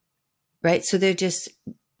right. So they're just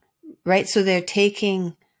right. So they're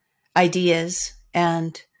taking ideas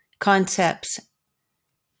and concepts,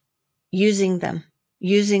 using them,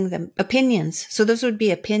 opinions. So those would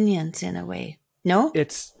be opinions in a way. No,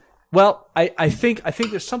 I think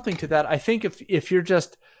there's something to that. I think if you're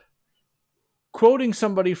just quoting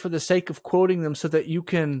somebody for the sake of quoting them so that you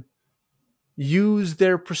can use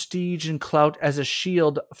their prestige and clout as a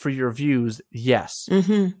shield for your views, yes.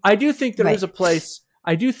 Mm-hmm. I do think there is a place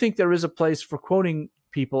I do think there is a place for quoting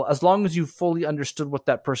people as long as you fully understood what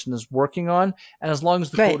that person is working on and as long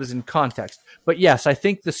as the quote is in context. But yes, I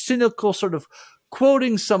think the cynical sort of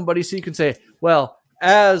quoting somebody so you can say, well,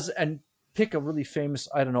 and pick a really famous,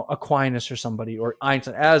 I don't know, Aquinas or somebody, or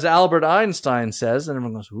Einstein, as Albert Einstein says, and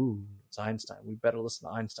everyone goes, ooh, it's Einstein. We better listen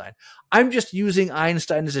to Einstein. I'm just using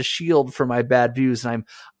Einstein as a shield for my bad views, and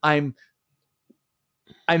I'm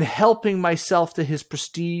helping myself to his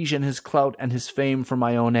prestige and his clout and his fame for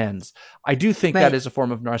my own ends. I do think that is a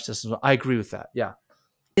form of narcissism. I agree with that. Yeah.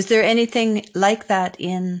 Is there anything like that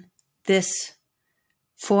in this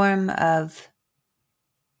form of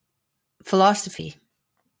philosophy?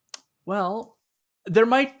 Well, there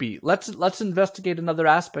might be. Let's investigate another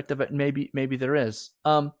aspect of it. Maybe there is.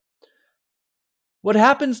 What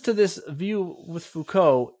happens to this view with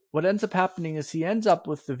Foucault? What ends up happening is he ends up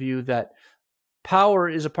with the view that power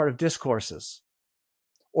is a part of discourses,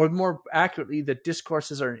 or more accurately, that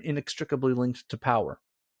discourses are inextricably linked to power.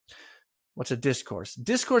 What's a discourse?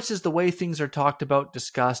 Discourse is the way things are talked about,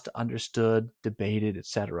 discussed, understood, debated,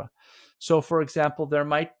 etc. So, for example, there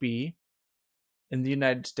might be in the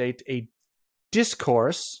United States a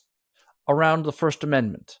discourse around the First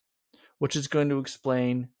Amendment, which is going to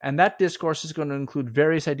explain, and that discourse is going to include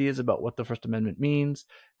various ideas about what the First Amendment means,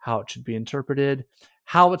 how it should be interpreted,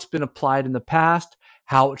 how it's been applied in the past,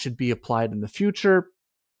 how it should be applied in the future,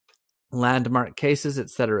 landmark cases,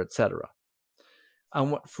 etc., etc.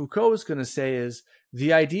 And what Foucault is going to say is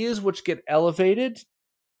the ideas which get elevated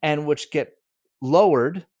and which get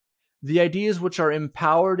lowered, the ideas which are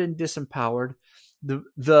empowered and disempowered,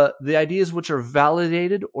 the ideas which are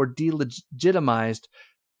validated or delegitimized,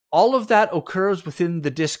 all of that occurs within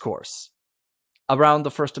the discourse around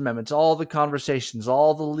the First Amendment. It's all the conversations,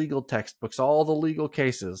 all the legal textbooks, all the legal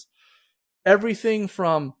cases, everything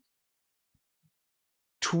from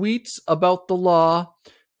tweets about the law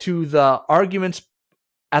to the arguments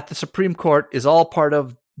at the Supreme Court is all part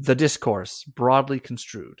of the discourse, broadly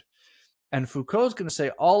construed. And Foucault is going to say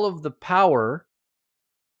all of the power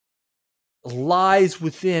lies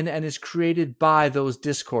within and is created by those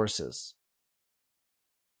discourses.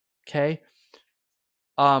 Okay?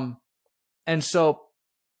 And so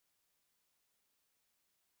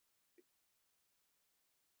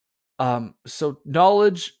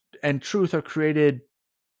knowledge and truth are created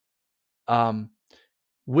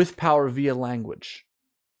with power via language,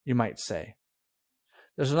 you might say.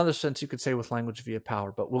 There's another sense you could say with language via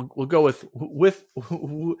power, but we'll go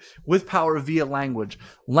with power via language.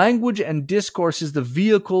 Language and discourse is the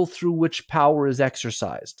vehicle through which power is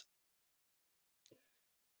exercised.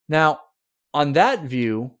 Now, on that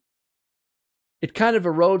view, it kind of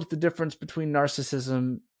erodes the difference between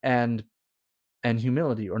narcissism and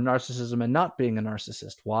humility, or narcissism and not being a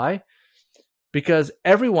narcissist. Why? Because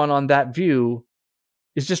everyone on that view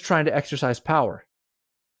is just trying to exercise power.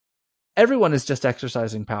 Everyone is just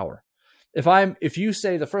exercising power. If you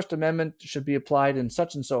say the First Amendment should be applied in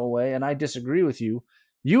such and so a way, and I disagree with you,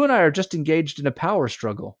 you and I are just engaged in a power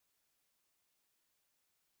struggle.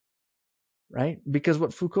 Right? Because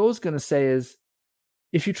what Foucault is going to say is,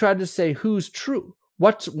 if you try to say who's true,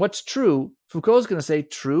 what's true, Foucault is going to say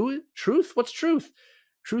truth? What's truth?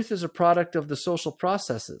 Truth is a product of the social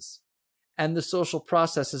processes. And the social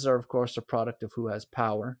processes are, of course, a product of who has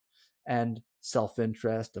power and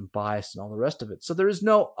self-interest and bias and all the rest of it. So there is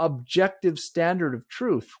no objective standard of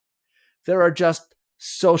truth. There are just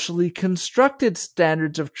socially constructed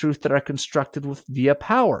standards of truth that are constructed via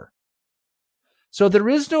power. So there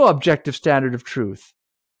is no objective standard of truth.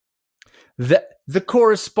 The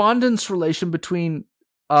correspondence relation between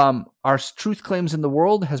our truth claims in the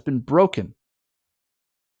world has been broken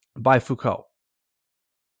by Foucault.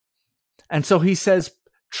 And so he says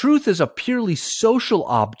truth is a purely social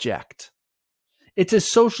object. It's a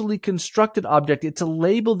socially constructed object. It's a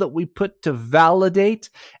label that we put to validate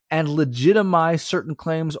and legitimize certain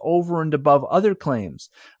claims over and above other claims,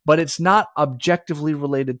 but it's not objectively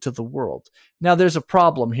related to the world. Now, there's a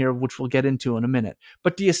problem here, which we'll get into in a minute.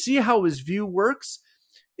 But do you see how his view works?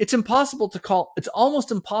 It's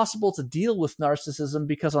almost impossible to deal with narcissism,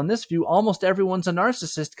 because on this view, almost everyone's a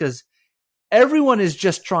narcissist, because everyone is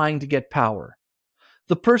just trying to get power.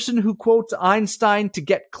 The person who quotes Einstein to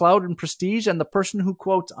get clout and prestige and the person who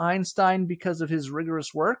quotes Einstein because of his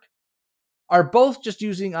rigorous work are both just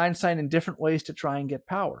using Einstein in different ways to try and get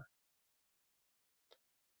power.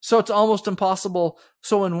 So it's almost impossible.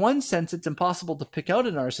 So in one sense, it's impossible to pick out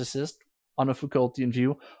a narcissist on a Foucaultian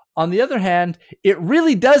view. On the other hand, it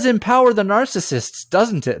really does empower the narcissists,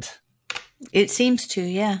 doesn't it? It seems to,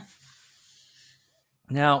 yeah.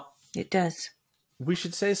 Now, it does. We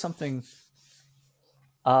should say something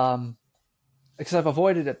because I've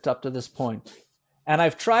avoided it up to this point. And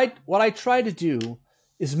what I try to do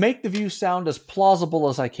is make the view sound as plausible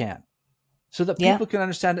as I can, so that people can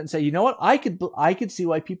understand it and say, you know what, I could see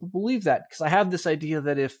why people believe that, because I have this idea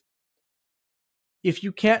that if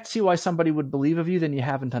you can't see why somebody would believe of you, then you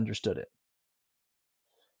haven't understood it.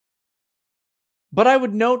 But I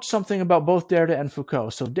would note something about both Derrida and Foucault.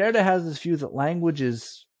 So Derrida has this view that language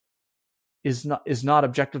is not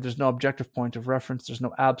objective. There's no objective point of reference. There's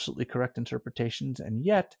no absolutely correct interpretations. And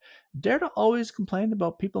yet, Derrida always complained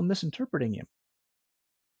about people misinterpreting him.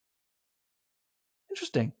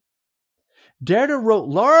 Interesting. Derrida wrote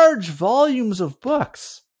large volumes of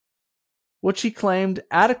books, which he claimed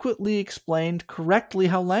adequately explained correctly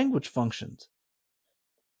how language functions.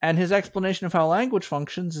 And his explanation of how language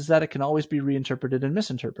functions is that it can always be reinterpreted and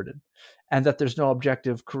misinterpreted, and that there's no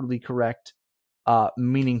objectively correct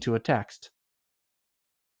meaning to a text.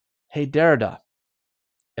 Hey, Derrida,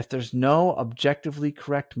 if there's no objectively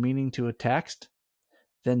correct meaning to a text,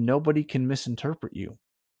 then nobody can misinterpret you,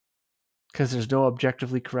 because there's no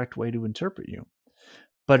objectively correct way to interpret you.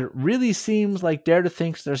 But it really seems like Derrida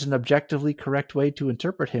thinks there's an objectively correct way to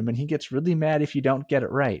interpret him, and he gets really mad if you don't get it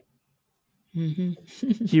right.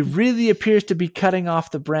 Mm-hmm. He really appears to be cutting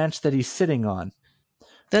off the branch that he's sitting on.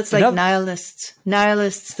 That's like nihilists.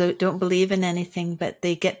 Nihilists that don't believe in anything, but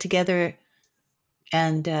they get together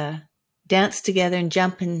and dance together and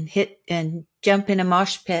jump in a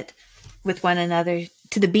mosh pit with one another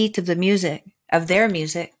to the beat of the music, of their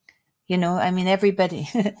music. You know, I mean,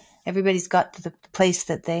 everybody's got to the place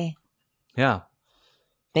that they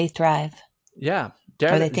thrive. Yeah.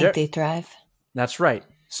 Or they think they thrive. That's right.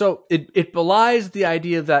 So it belies the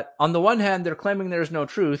idea that on the one hand, they're claiming there is no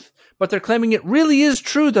truth, but they're claiming it really is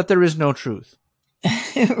true that there is no truth.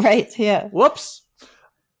 Right, yeah. Whoops.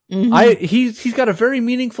 Mm-hmm. He's got a very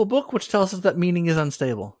meaningful book which tells us that meaning is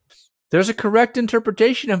unstable. There's a correct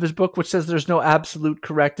interpretation of his book which says there's no absolute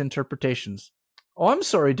correct interpretations. Oh, I'm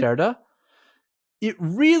sorry, Derrida. It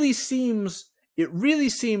really seems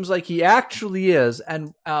like he actually is,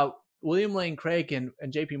 and William Lane Craig and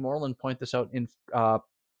J.P. Moreland point this out in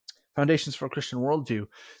Foundations for a Christian Worldview.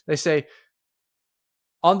 They say,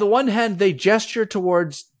 on the one hand, they gesture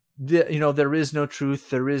towards there is no truth,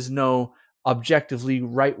 there is no objectively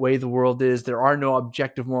right way the world is, there are no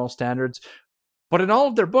objective moral standards. But in all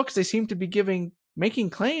of their books, they seem to be making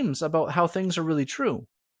claims about how things are really true.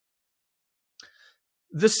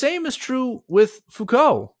 The same is true with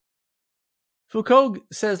Foucault. Foucault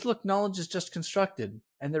says, look, knowledge is just constructed,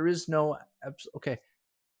 and there is no... Okay.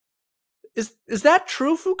 Is that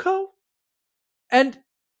true, Foucault? And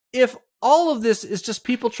if all of this is just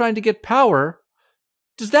people trying to get power,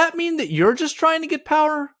 does that mean that you're just trying to get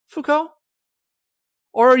power, Foucault?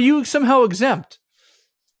 Or are you somehow exempt?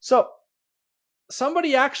 So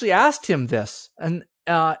somebody actually asked him this, and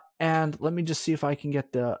let me just see if I can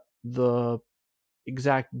get the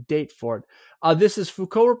exact date for it. This is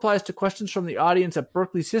Foucault replies to questions from the audience at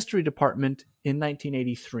Berkeley's history department in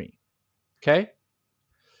 1983. Okay?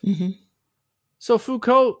 Mm-hmm. So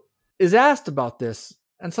Foucault is asked about this,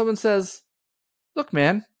 and someone says, look,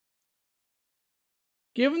 man,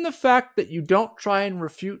 given the fact that you don't try and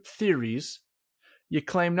refute theories, you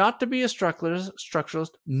claim not to be a structuralist,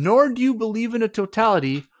 nor do you believe in a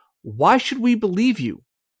totality, why should we believe you?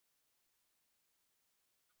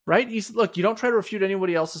 Right? Look, you don't try to refute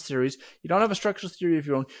anybody else's theories. You don't have a structuralist theory of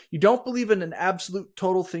your own. You don't believe in an absolute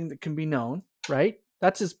total thing that can be known, right?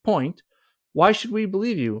 That's his point. Why should we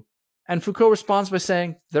believe you? And Foucault responds by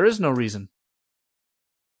saying, there is no reason.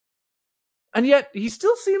 And yet, he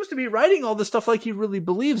still seems to be writing all this stuff like he really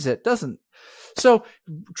believes it, doesn't? So,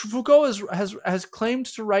 Foucault has claimed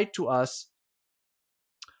to write to us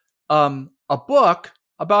a book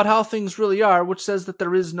about how things really are, which says that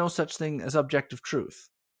there is no such thing as objective truth.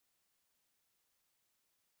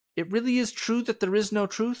 It really is true that there is no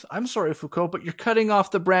truth? I'm sorry, Foucault, but you're cutting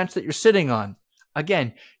off the branch that you're sitting on.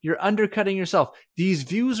 Again, you're undercutting yourself. These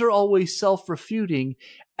views are always self-refuting,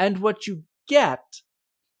 and what you get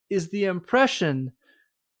is the impression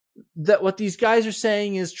that what these guys are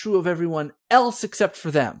saying is true of everyone else except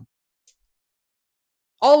for them.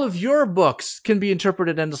 All of your books can be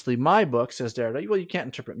interpreted endlessly. My book, says Derrida, well, you can't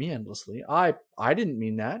interpret me endlessly. I didn't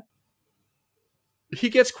mean that. He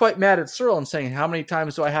gets quite mad at Searle and saying, how many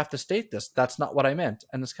times do I have to state this? That's not what I meant.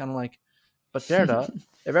 And it's kind of like, but Derrida,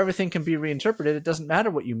 if everything can be reinterpreted, it doesn't matter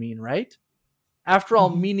what you mean, right? After all,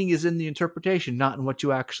 meaning is in the interpretation, not in what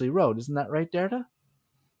you actually wrote. Isn't that right, Derrida?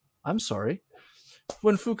 I'm sorry.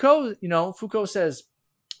 When Foucault says,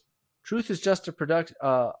 truth is just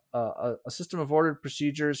a system of ordered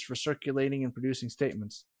procedures for circulating and producing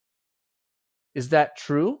statements. Is that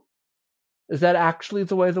true? Is that actually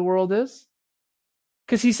the way the world is?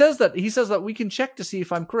 Because he says that we can check to see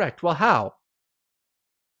if I'm correct. Well, how?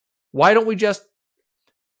 Why don't we just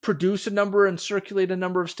produce a number and circulate a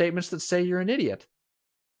number of statements that say you're an idiot?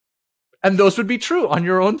 And those would be true on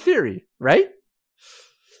your own theory, right?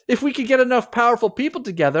 If we could get enough powerful people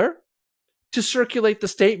together to circulate the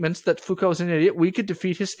statements that Foucault's an idiot, we could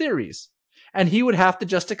defeat his theories. And he would have to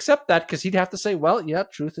just accept that, because he'd have to say, well, yeah,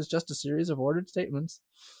 truth is just a series of ordered statements.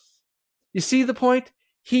 You see the point?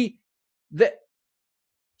 He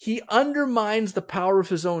undermines the power of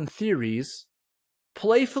his own theories,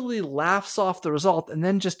 playfully laughs off the result, and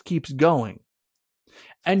then just keeps going.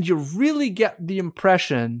 And you really get the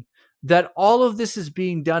impression that all of this is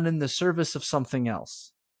being done in the service of something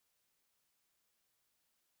else.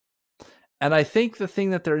 And I think the thing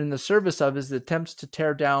that they're in the service of is the attempts to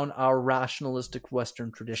tear down our rationalistic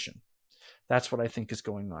Western tradition. That's what I think is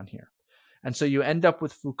going on here. And so you end up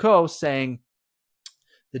with Foucault saying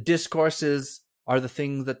the discourses are the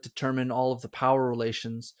things that determine all of the power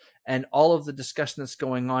relations, and all of the discussion that's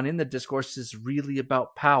going on in the discourse is really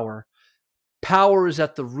about power. Power is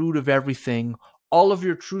at the root of everything. All of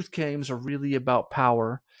your truth claims are really about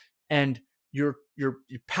power, and your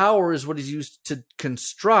power is what is used to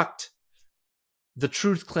construct the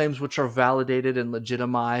truth claims, which are validated and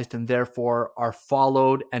legitimized and therefore are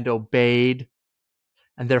followed and obeyed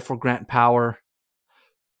and therefore grant power.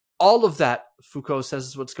 All of that, Foucault says,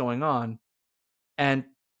 is what's going on. And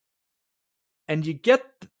you get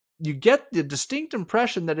the distinct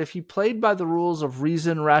impression that if he played by the rules of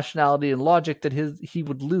reason, rationality, and logic, that he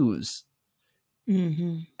would lose.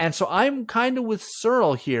 Mm-hmm. And so I'm kind of with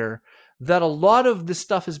Searle here, that a lot of this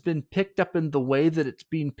stuff has been picked up in the way that it's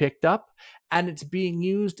being picked up, and it's being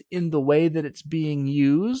used in the way that it's being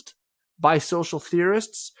used by social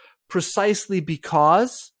theorists, precisely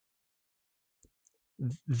because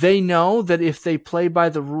they know that if they play by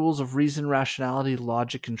the rules of reason, rationality,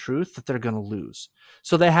 logic, and truth, that they're going to lose.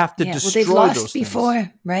 So they have to destroy they've lost those before, things.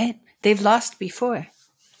 right? They've lost before.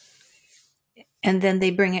 And then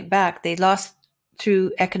they bring it back. They lost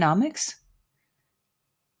through economics.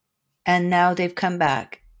 And now they've come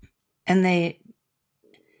back. But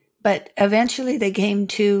eventually they came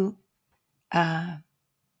to, that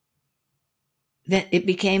it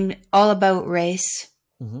became all about race.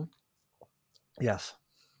 Mm-hmm. Yes.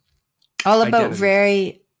 All about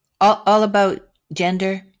all about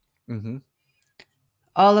gender. Mm-hmm.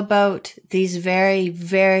 All about these very,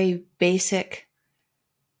 very basic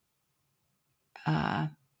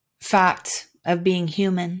facts of being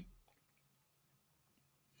human.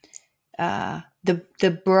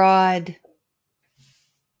 The broad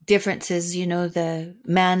differences, the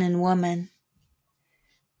man and woman.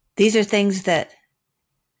 These are things that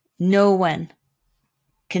no one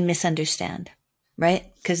can misunderstand,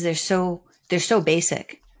 right? Because they're so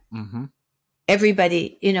basic. Mm-hmm.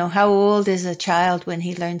 Everybody, how old is a child when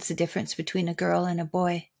he learns the difference between a girl and a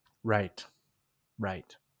boy? Right.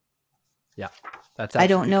 Yeah, that's. I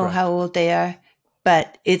don't know how old they are,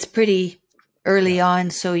 but it's pretty early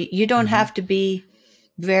on. So you don't have to be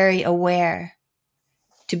very aware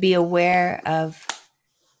to be aware of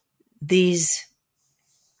these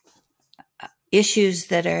issues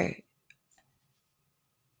that are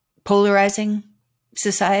polarizing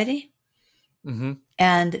society. Mm-hmm.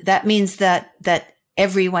 And that means that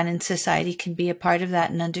everyone in society can be a part of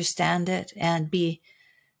that and understand it and be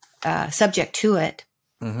subject to it.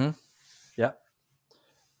 Mm-hmm. Yeah.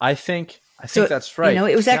 I think that's right.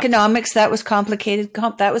 It was economics. That was complicated.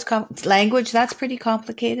 That was language. That's pretty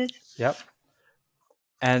complicated. Yep.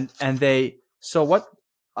 And they, so what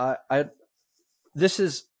this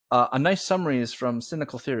is a nice summary is from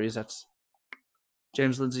Cynical Theories. That's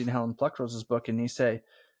James Lindsay and Helen Pluckrose's book. And they say,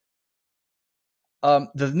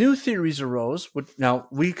 the new theories arose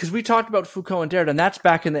because we talked about Foucault and Derrida, and that's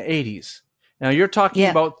back in the 80s. Now you're talking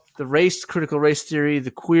about the critical race theory,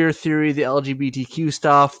 the queer theory, the LGBTQ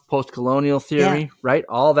stuff, post-colonial theory, right?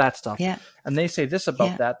 All that stuff. Yeah. And they say this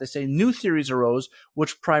about that. They say new theories arose,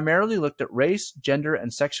 which primarily looked at race, gender,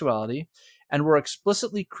 and sexuality, and were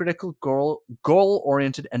explicitly critical,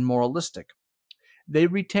 goal-oriented, and moralistic. They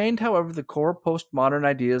retained, however, the core postmodern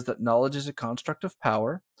ideas that knowledge is a construct of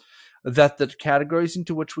power, that the categories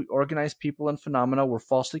into which we organize people and phenomena were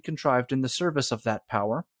falsely contrived in the service of that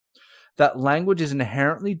power, that language is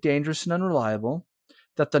inherently dangerous and unreliable,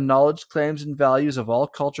 that the knowledge claims and values of all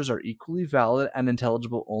cultures are equally valid and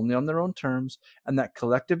intelligible only on their own terms, and that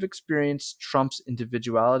collective experience trumps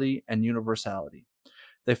individuality and universality.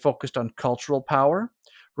 They focused on cultural power,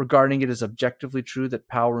 regarding it as objectively true that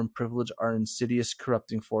power and privilege are insidious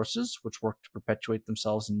corrupting forces which work to perpetuate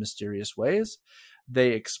themselves in mysterious ways.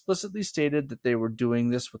 They explicitly stated that they were doing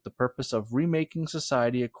this with the purpose of remaking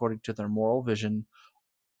society according to their moral vision,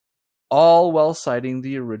 all while citing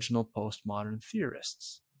the original postmodern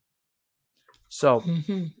theorists. So,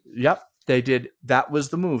 yep, they did. That was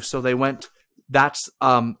the move. So they went, that's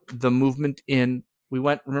the movement in, we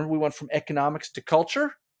went from economics to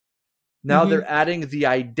culture. Now they're adding the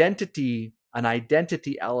an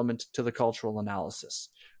identity element to the cultural analysis.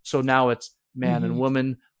 So now it's man and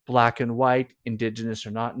woman, black and white, indigenous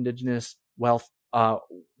or not indigenous, wealth,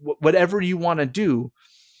 whatever you want to do,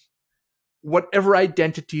 whatever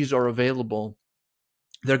identities are available,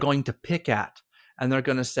 they're going to pick at, and they're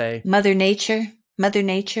going to say Mother Nature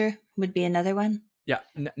would be another one. Yeah,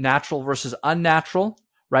 natural versus unnatural,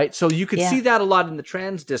 right? So you could see that a lot in the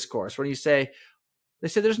trans discourse when they say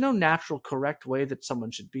there's no natural correct way that someone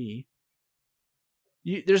should be.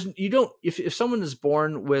 If someone is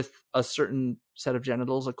born with a certain set of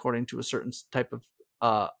genitals according to a certain type of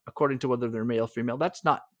according to whether they're male or female, that's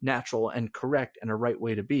not natural and correct and a right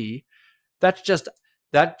way to be. That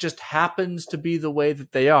just happens to be the way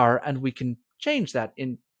that they are, and we can change that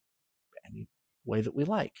in any way that we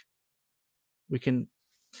like. We can.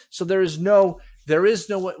 So there is no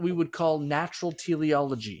what we would call natural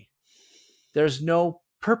teleology. There's no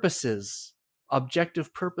purposes,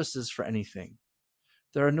 objective purposes for anything.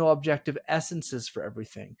 There are no objective essences for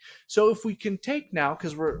everything. So if we can take now,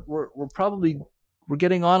 because we're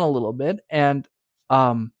getting on a little bit, and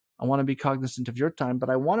I want to be cognizant of your time, but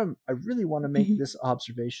I really want to make this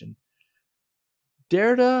observation.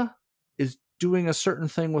 Derrida is doing a certain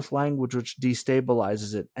thing with language which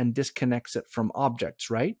destabilizes it and disconnects it from objects,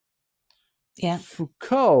 right? Yeah.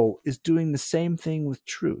 Foucault is doing the same thing with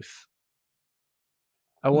truth.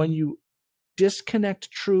 And when you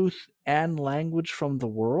disconnect truth and language from the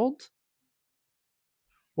world,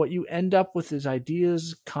 what you end up with is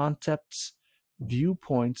ideas, concepts,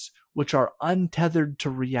 viewpoints which are untethered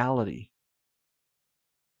to reality.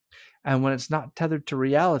 And when it's not tethered to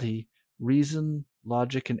reality, reason,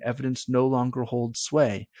 logic, and evidence no longer hold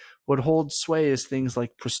sway. What holds sway is things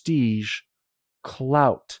like prestige,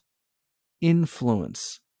 clout,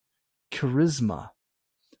 influence, charisma.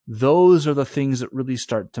 Those are the things that really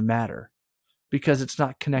start to matter because it's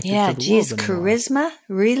not connected to the world anymore. Charisma?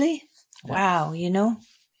 Really? Yeah. Wow,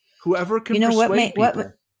 Whoever can persuade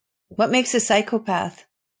people. What makes a psychopath?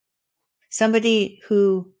 Somebody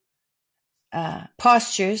who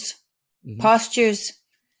postures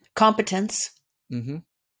competence.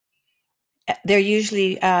 They're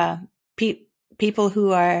usually people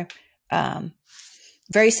who are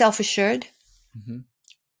very self-assured.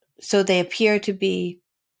 So they appear to be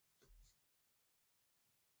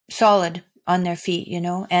solid on their feet,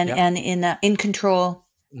 and in control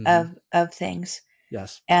of things.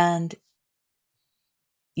 Yes. And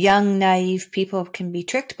young, naive people can be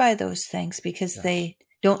tricked by those things because they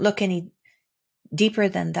don't look any deeper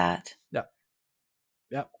than that.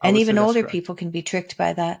 Yeah. And even older people can be tricked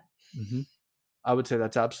by that. I would say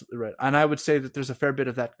that's absolutely right. And I would say that there's a fair bit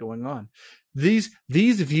of that going on. These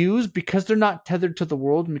views, because they're not tethered to the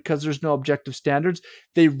world and because there's no objective standards,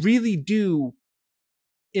 they really do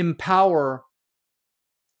empower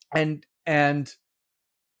and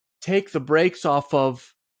take the brakes off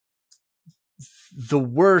of the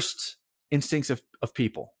worst instincts of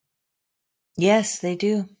people. Yes, they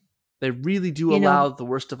do. They really do allow the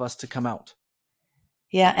worst of us to come out.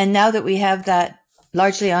 Yeah, and now that we have that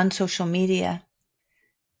largely on social media,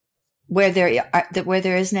 where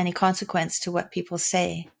there isn't any consequence to what people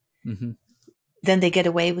say, then they get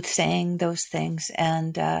away with saying those things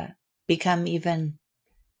and become even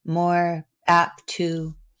more apt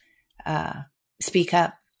to speak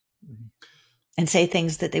up and say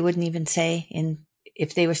things that they wouldn't even say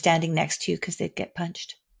if they were standing next to you because they'd get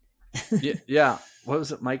punched. Yeah. What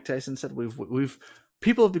was it Mike Tyson said?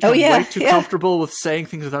 People have become way too comfortable with saying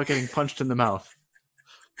things without getting punched in the mouth.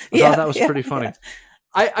 I thought that was pretty funny.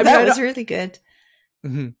 Yeah. That was really good.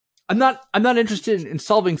 I'm not interested in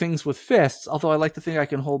solving things with fists, although I like to think I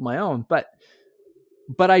can hold my own. But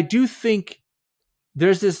I do think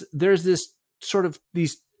there's this sort of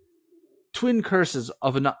these twin curses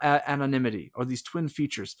of anonymity, or these twin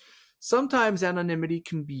features. Sometimes anonymity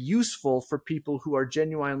can be useful for people who are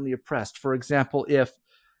genuinely oppressed. For example, if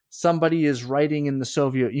somebody is writing in the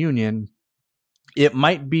Soviet Union,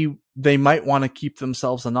 they might want to keep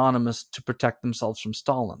themselves anonymous to protect themselves from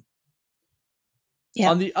Stalin. Yeah.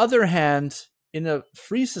 On the other hand, in a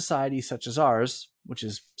free society such as ours, which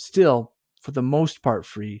is still for the most part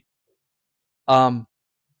free,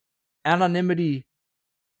 anonymity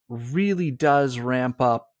really does ramp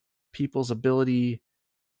up people's ability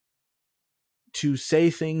to say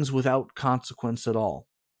things without consequence at all.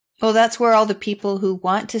 Well, that's where all the people who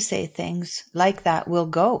want to say things like that will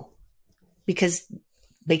go, because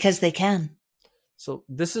they can. So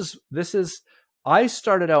this is I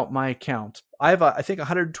started out my account. I have I think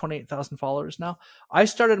 128,000 followers now. I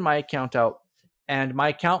started my account out, and my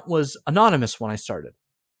account was anonymous when I started.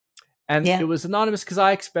 And it was anonymous because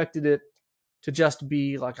I expected it to just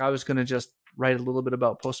be like, I was going to just write a little bit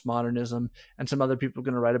about postmodernism, and some other people were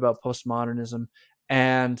going to write about postmodernism.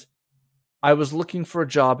 And I was looking for a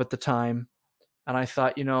job at the time, and I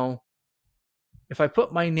thought, if I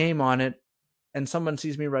put my name on it and someone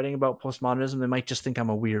sees me writing about postmodernism, they might just think I'm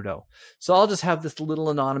a weirdo. So I'll just have this little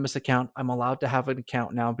anonymous account. I'm allowed to have an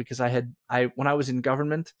account now because when I was in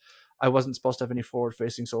government, I wasn't supposed to have any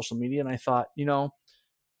forward-facing social media. And I thought,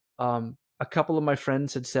 a couple of my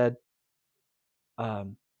friends had said,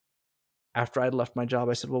 after I'd left my job,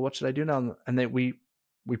 I said, well, what should I do now? And we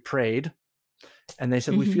prayed, and they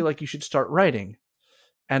said, we feel like you should start writing.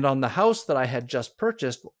 And on the house that I had just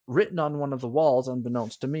purchased, written on one of the walls,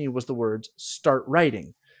 unbeknownst to me, was the words "start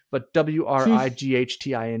writing," but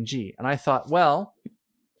WRIGHTING. And I thought, well,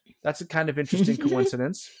 that's a kind of interesting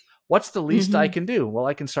coincidence. What's the least I can do? Well,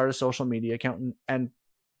 I can start a social media account and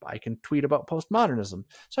I can tweet about postmodernism.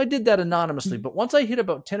 So I did that anonymously. But once I hit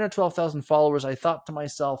about 10 or 12,000 followers, I thought to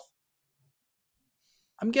myself,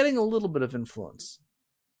 I'm getting a little bit of influence.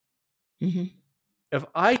 If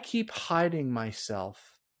I keep hiding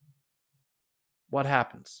myself, what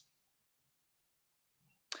happens?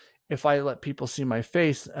 If I let people see my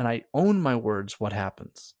face and I own my words, what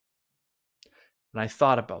happens? And I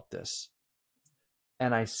thought about this.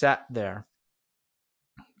 And I sat there.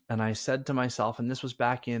 And I said to myself, and this was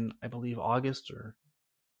back in, I believe, August or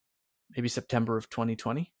maybe September of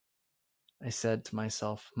 2020. I said to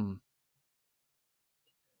myself,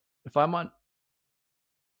 if I'm on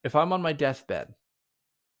my deathbed,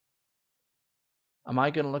 am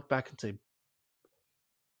I going to look back and say,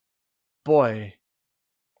 boy,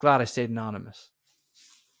 glad I stayed anonymous?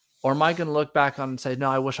 Or am I going to look back on and say,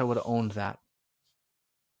 no, I wish I would have owned that.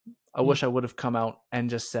 I wish I would have come out and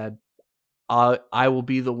just said, I will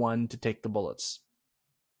be the one to take the bullets.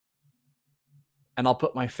 And I'll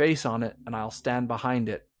put my face on it and I'll stand behind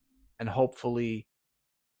it. And hopefully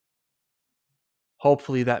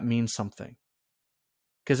that means something.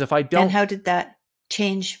 Because if I don't... And how did that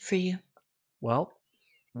change for you? Well,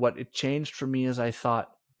 what it changed for me is I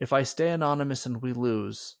thought, if I stay anonymous and we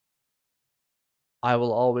lose, I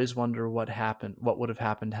will always wonder what would have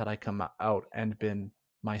happened had I come out and been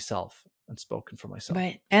myself and spoken for myself.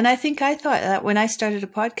 Right. And I think I thought that when I started a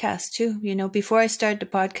podcast too. Before I started the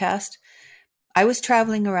podcast, I was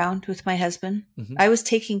traveling around with my husband. I was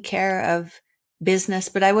taking care of business,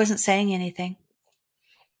 but I wasn't saying anything.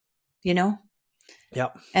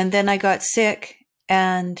 Yep. And then I got sick,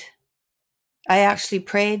 and I actually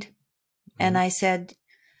prayed, and I said,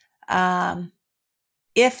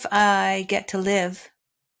 if I get to live,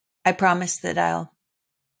 I promise that I'll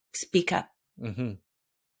speak up.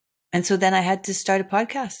 And so then I had to start a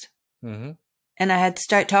podcast. And I had to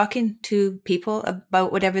start talking to people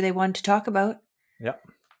about whatever they wanted to talk about. Yep.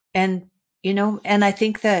 And, and I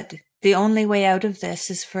think that the only way out of this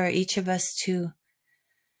is for each of us to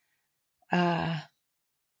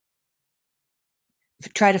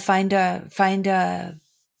try to find a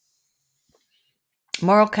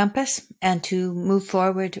moral compass and to move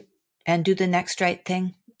forward and do the next right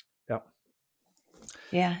thing. Yep.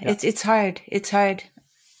 Yeah. It's hard. It's hard.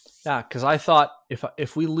 Yeah, because I thought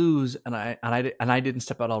if we lose and I didn't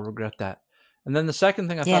step out, I'll regret that. And then the second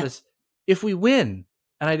thing I thought is, if we win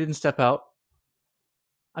and I didn't step out,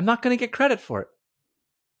 I'm not going to get credit for it.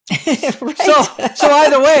 Right. So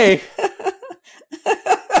either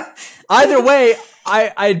way,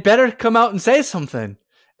 I'd better come out and say something.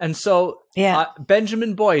 And so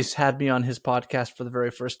Benjamin Boyce had me on his podcast for the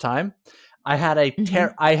very first time. I had a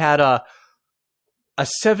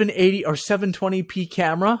 780 or 720p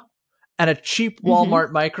camera and a cheap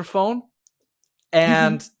Walmart microphone,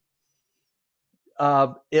 and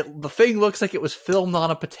the thing looks like it was filmed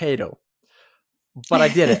on a potato, but I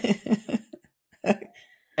did it.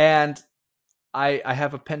 And I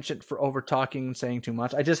have a penchant for over talking and saying too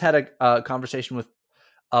much. I just had a conversation with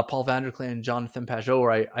Paul Vanderklee and Jonathan Pajot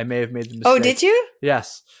where I may have made the mistake. Oh, did you?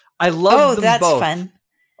 Yes. I love them both. Oh, that's fun.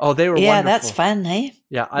 Oh, they were wonderful. Yeah, that's fun, hey?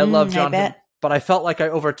 Yeah, I love Jonathan. But I felt like I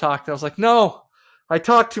overtalked. I was like, no, I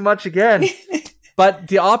talked too much again. But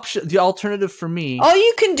the alternative for me... All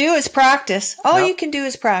you can do is practice. You can do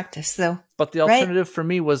is practice, though. But the alternative for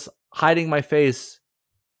me was hiding my face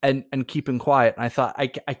and keeping quiet. And I thought, I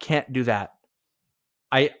can't do that.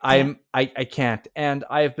 I can't. And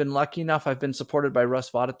I have been lucky enough. I've been supported by Russ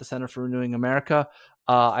Vaught at the Center for Renewing America.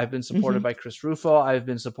 I've been supported by Chris Rufo. I've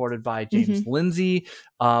been supported by James Lindsay.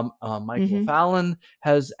 Michael Fallon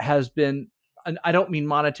has been, and I don't mean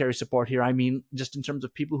monetary support here. I mean just in terms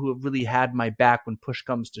of people who have really had my back when push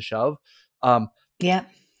comes to shove. I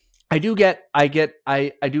do get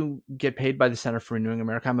paid by the Center for Renewing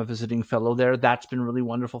America. I'm a visiting fellow there. That's been really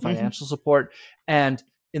wonderful financial support. And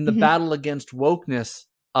in the battle against wokeness,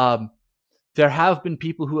 there have been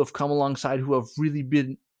people who have come alongside who have really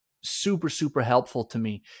been super, super helpful to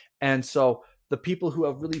me. And so the people who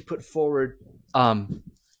have really put forward and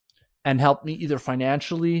helped me either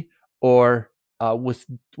financially or with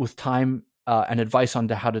time and advice on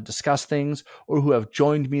how to discuss things, or who have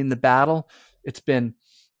joined me in the battle, it's been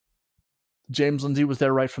James Lindsay was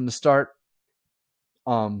there right from the start.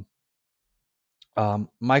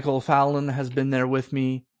 Michael Fallon has been there with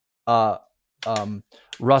me. Russ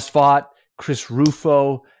Vaught, Chris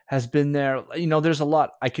Rufo has been there. You know, there's a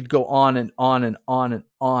lot. I could go on and on and on and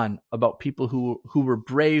on about people who were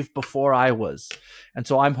brave before I was. And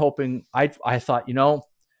so I'm hoping, I thought, you know,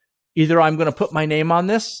 either I'm going to put my name on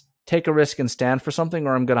this, take a risk and stand for something,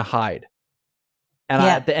 or I'm going to hide. And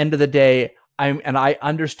at the end of the day, I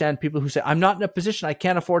understand people who say, I'm not in a position, I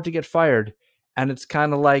can't afford to get fired. And it's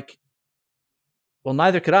kind of like, well,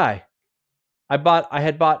 neither could I. I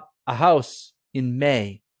had bought a house in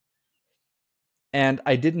May, and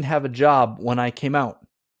I didn't have a job when I came out.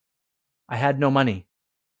 I had no money.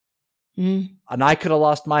 And I could have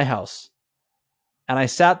lost my house. And I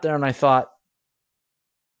sat there and I thought,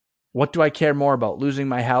 what do I care more about, losing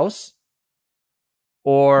my house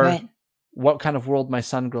or what kind of world my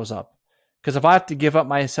son grows up? Because if I have to give up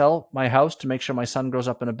my house to make sure my son grows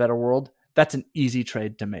up in a better world, that's an easy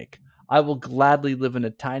trade to make. I will gladly live in a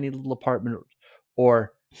tiny little apartment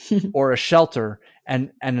or a shelter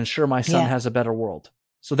and ensure my son has a better world.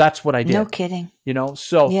 So that's what I did. No kidding. You know,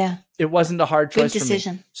 so it wasn't a hard choice Good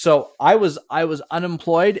decision. for me. So I was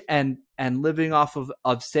unemployed and living off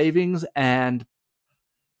of savings and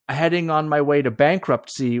heading on my way to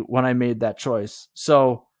bankruptcy when I made that choice.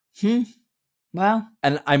 So wow.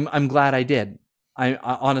 And I'm glad I did. I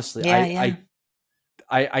honestly,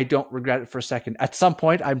 I don't regret it for a second. At some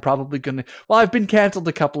point, I'm probably going to, well, I've been canceled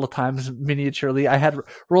a couple of times miniaturely. I had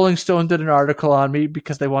Rolling Stone did an article on me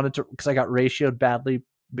because they wanted to, because I got ratioed badly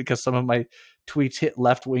because some of my tweets hit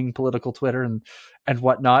left-wing political Twitter and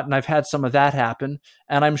whatnot. And I've had some of that happen.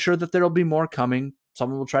 And I'm sure that there'll be more coming.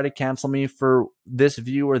 Someone will try to cancel me for this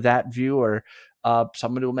view or that view, or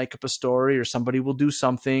somebody will make up a story, or somebody will do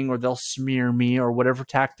something, or they'll smear me, or whatever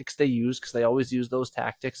tactics they use, because they always use those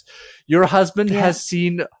tactics. Your husband has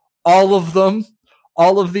seen all of them,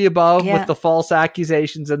 all of the above, with the false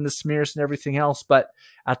accusations and the smears and everything else. But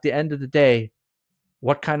at the end of the day,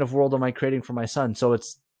 what kind of world am I creating for my son? So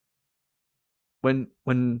it's when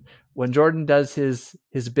Jordan does his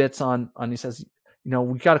bits on he says, you know,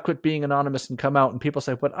 we got to quit being anonymous and come out, and people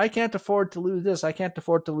say, but I can't afford to lose this, I can't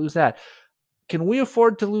afford to lose that. Can we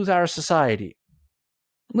afford to lose our society?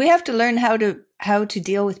 We have to learn how to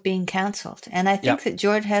deal with being canceled. And I think that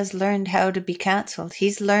Jordan has learned how to be canceled.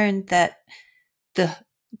 He's learned that the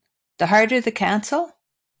harder the cancel,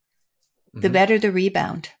 the better the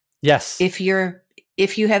rebound. Yes. If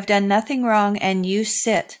you have done nothing wrong and you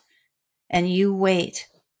sit and you wait.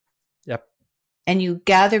 Yep. And you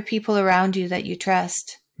gather people around you that you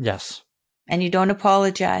trust. Yes. And you don't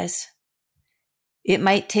apologize. It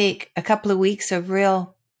might take a couple of weeks of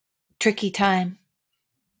real tricky time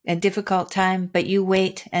and difficult time, but you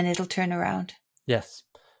wait and it'll turn around. Yes.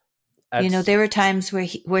 You know, there were times where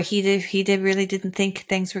he really didn't think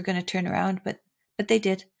things were going to turn around, but they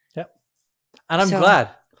did. Yep. And I'm glad.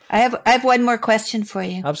 I have one more question for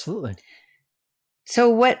you. Absolutely.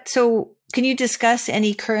 So can you discuss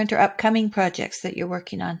any current or upcoming projects that you're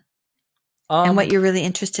working on and what you're really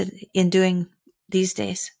interested in doing these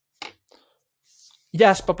days?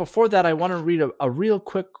 Yes, but before that, I want to read a real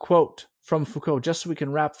quick quote from Foucault, just so we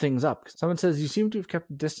can wrap things up. Someone says, you seem to have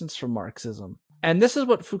kept distance from Marxism. And this is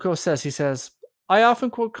what Foucault says. He says, I often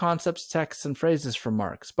quote concepts, texts, and phrases from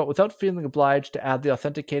Marx, but without feeling obliged to add the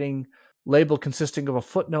authenticating label consisting of a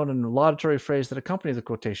footnote and a laudatory phrase that accompany the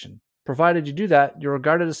quotation. Provided you do that, you're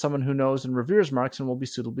regarded as someone who knows and reveres Marx and will be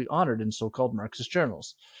suitably honored in so-called Marxist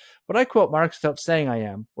journals. But I quote Marx without saying I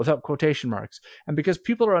am, without quotation marks, and because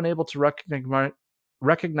people are unable to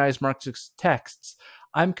recognize Marxist texts,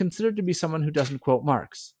 I'm considered to be someone who doesn't quote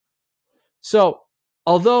Marx. So,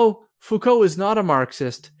 although Foucault is not a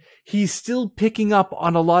Marxist, he's still picking up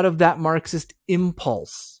on a lot of that Marxist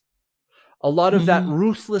impulse a lot of that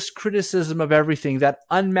ruthless criticism of everything, that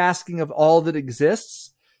unmasking of all that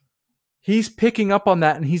exists, he's picking up on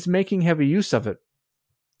that and he's making heavy use of it.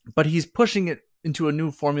 But he's pushing it into a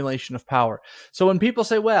new formulation of power. So when people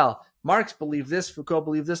say, well, Marx believed this, Foucault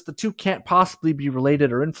believed this, the two can't possibly be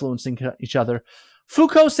related or influencing each other.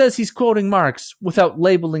 Foucault says he's quoting Marx without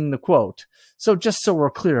labeling the quote. So just so we're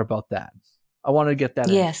clear about that, I want to get that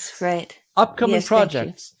in. Yes, right. Upcoming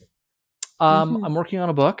projects. I'm working on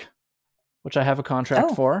a book, which I have a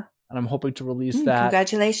contract for, and I'm hoping to release that.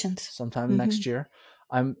 Congratulations. Sometime next year.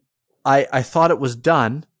 I thought it was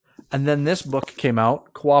done, and then this book came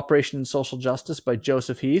out, Cooperation and Social Justice by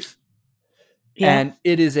Joseph Heath. Yeah. And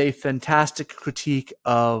it is a fantastic critique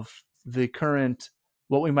of the current,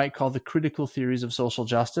 what we might call the critical theories of social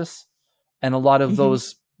justice, and a lot of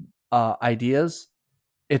those ideas.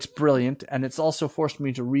 It's brilliant, and it's also forced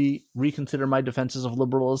me to reconsider my defenses of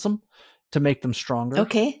liberalism to make them stronger.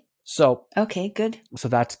 Okay. So good. So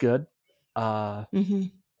that's good.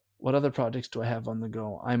 What other projects do I have on the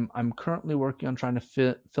go? I'm currently working on trying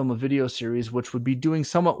to film a video series, which would be doing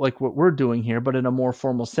somewhat like what we're doing here, but in a more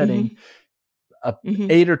formal setting.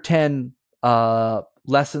 8 or 10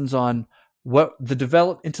 lessons on what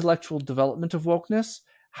the intellectual development of wokeness,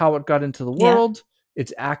 how it got into the world,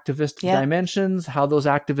 its activist dimensions, how those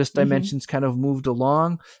activist dimensions kind of moved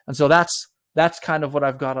along. And so that's kind of what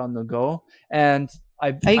I've got on the go. And are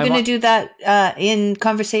you going to do that in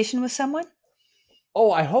conversation with someone?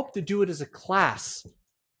 Oh, I hope to do it as a class.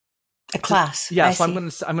 A class. Yeah, so I'm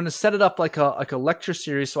going to set it up like a lecture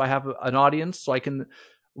series, so I have an audience, so I can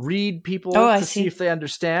read people to see if they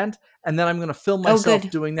understand, and then I'm going to film myself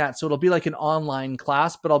doing that. So it'll be like an online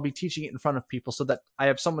class, but I'll be teaching it in front of people so that I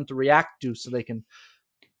have someone to react to, so they can.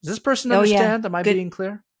 Does this person understand? Am I being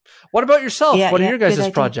clear? What about yourself? What are your guys'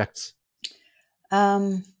 projects?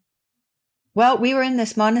 Well, we were in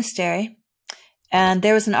this monastery, and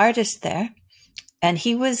there was an artist there, and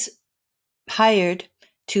he was hired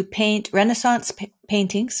to paint Renaissance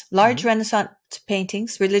paintings, large Renaissance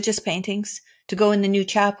paintings, religious paintings, to go in the new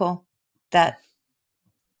chapel that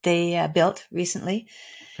they built recently.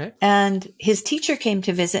 Okay. And his teacher came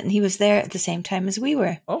to visit, and he was there at the same time as we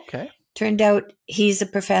were. Okay. Turned out he's a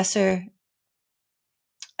professor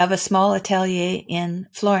of a small atelier in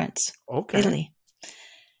Florence, Italy.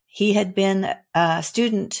 He had been a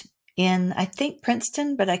student in, I think,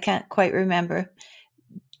 Princeton, but I can't quite remember,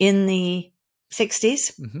 in the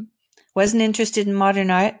 60s. Wasn't interested in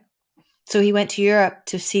modern art. So he went to Europe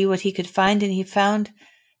to see what he could find, and he found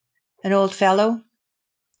an old fellow,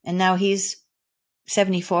 and now he's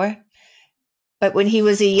 74. But when he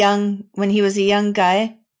was a young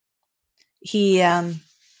guy, he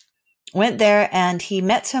went there and he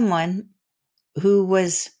met someone who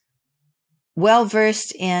was well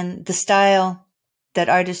versed in the style that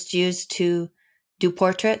artists use to do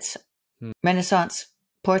portraits, Renaissance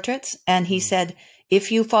portraits. And he said,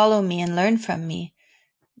 if you follow me and learn from me,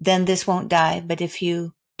 then this won't die. But if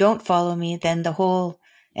you don't follow me, then the whole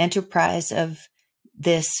enterprise of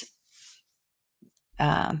this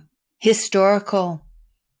historical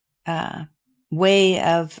way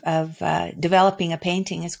of developing a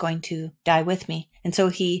painting is going to die with me. And so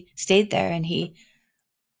he stayed there, and he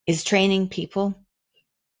is training people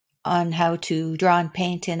on how to draw and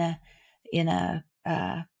paint in a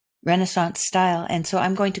Renaissance style. And so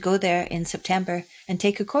I'm going to go there in September and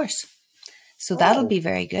take a course. So that'll be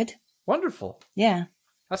very good. Wonderful. Yeah.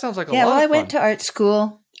 That sounds like a lot of fun. Yeah, well, I went to art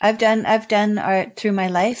school. I've done art through my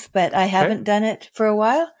life, but I haven't done it for a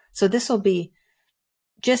while. So this will be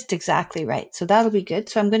just exactly right. So that'll be good.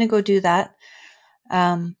 So I'm going to go do that.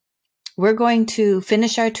 We're going to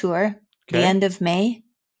finish our tour the end of May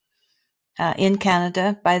in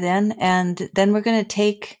Canada by then. And then we're going to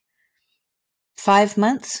take 5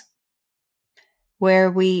 months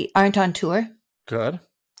where we aren't on tour. Good.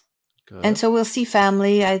 And so we'll see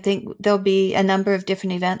family. I think there'll be a number of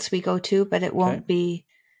different events we go to, but it won't be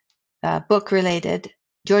book related.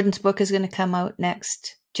 Jordan's book is going to come out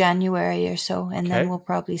next January or so, and then we'll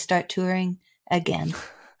probably start touring again.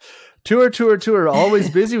 Tour. Always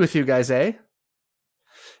busy with you guys, eh?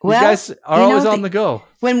 Well, you guys are always on the go.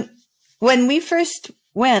 When we first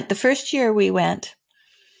went, the first year we went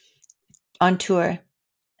on tour,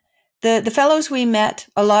 the fellows we met,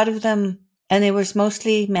 a lot of them, and they were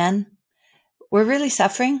mostly men, were really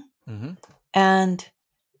suffering. And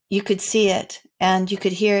you could see it, and you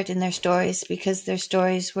could hear it in their stories, because their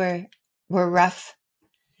stories were rough.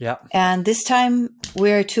 Yeah. And this time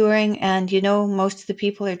we're touring, and most of the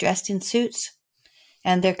people are dressed in suits,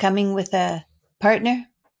 and they're coming with a partner,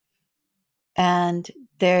 and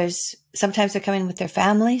sometimes they're coming with their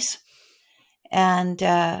families, and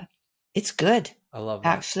it's good. I love that.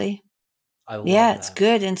 Actually. I love Yeah, that. it's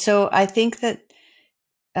good. And so I think that,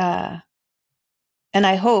 and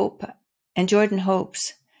I hope, and Jordan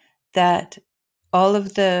hopes, that all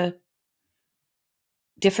of the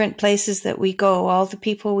different places that we go, all the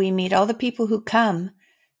people we meet, all the people who come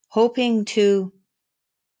hoping to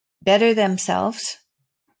better themselves,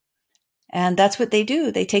 and that's what they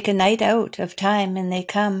do. They take a night out of time and they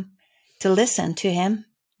come to listen to him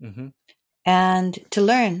and to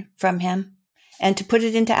learn from him and to put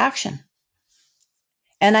it into action.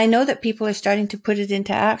 And I know that people are starting to put it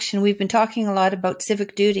into action. We've been talking a lot about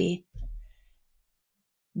civic duty,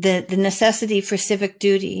 the necessity for civic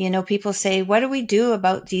duty. You know, people say, what do we do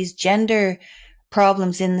about these gender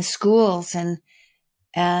problems in the schools?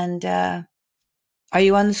 And are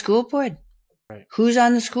you on the school board? Right. Who's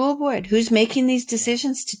on the school board? Who's making these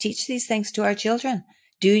decisions to teach these things to our children?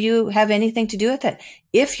 Do you have anything to do with it?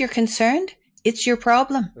 If you're concerned, it's your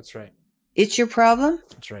problem. That's right. It's your problem.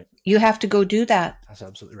 That's right. You have to go do that. That's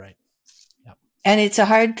absolutely right. Yep. And it's a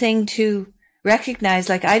hard thing to recognize.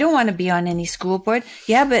 Like, I don't want to be on any school board.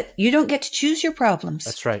 Yeah, but you don't get to choose your problems.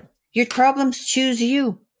 That's right. Your problems choose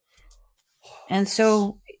you. And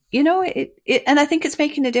so, you know, and I think it's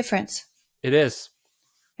making a difference. It is.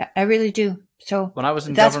 I really do. So when I was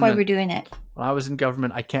in that's government, why we're doing it. When I was in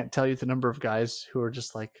government, I can't tell you the number of guys who are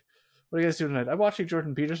just like, what are you guys doing tonight? I'm watching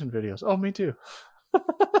Jordan Peterson videos. Oh, me too.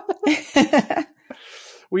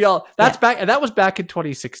 Back, and that was back in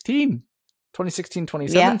 2016,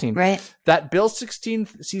 2017. Yeah, right. That Bill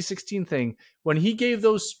C-16 thing, when he gave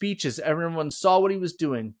those speeches, everyone saw what he was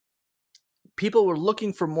doing. People were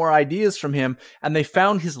looking for more ideas from him, and they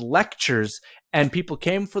found his lectures, and people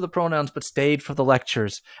came for the pronouns but stayed for the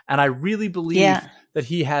lectures. And I really believe that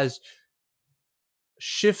he has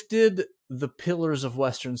shifted the pillars of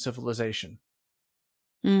Western civilization.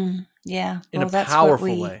 Yeah. In a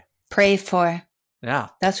powerful way. Pray for. Yeah.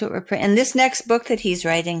 That's what we're praying. And this next book that he's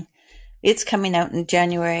writing, it's coming out in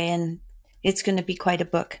January, and it's going to be quite a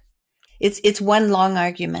book. It's one long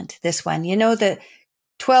argument, this one. You know, the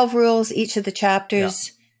 12 rules, each of the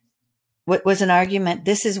chapters was an argument.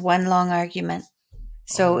 This is one long argument.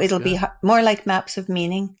 So it'll be more like maps of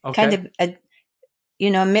meaning, kind of a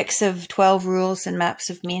mix of 12 rules and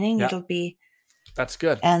maps of meaning. Yeah. It'll be. That's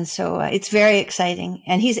good. And so it's very exciting.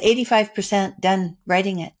 And he's 85% done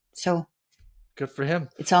writing it. So good for him.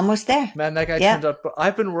 It's almost there. Man, that guy turned up.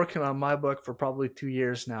 I've been working on my book for probably 2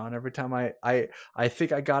 years now. And every time I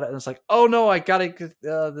think I got it, and it's like, oh no, I got to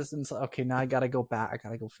this. And okay, now I got to go back. I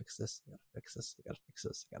got to go fix this. I got to fix this. I got to fix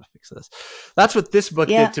this. I got to fix this. That's what this book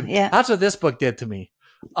did to me. Yeah. That's what this book did to me.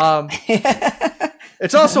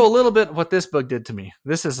 It's also a little bit what this book did to me.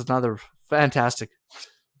 This is another fantastic.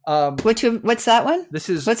 What's that one?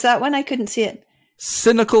 What's that one? I couldn't see it.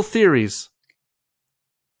 Cynical Theories.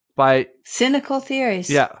 By Cynical Theories.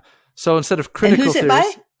 Yeah. So instead of critical and who's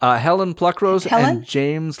theories, it by? Helen Pluckrose and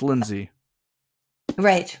James Lindsay.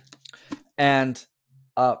 Right. And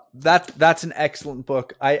that's an excellent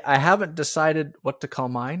book. I haven't decided what to call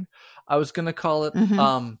mine. I was going to call it.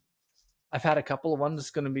 I've had a couple of ones. It's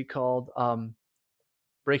going to be called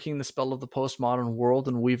Breaking the Spell of the Postmodern World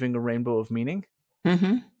and Weaving a Rainbow of Meaning.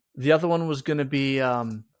 The other one was going to be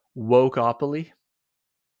Wokeopoly.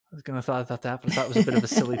 I was going to thought that, but I thought it was a bit of a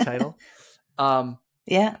silly title.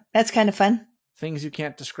 Yeah, that's kind of fun. Things You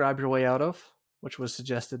Can't Describe Your Way Out Of, which was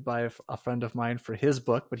suggested by a friend of mine for his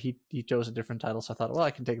book, but he chose a different title, so I thought, well,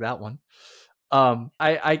 I can take that one. I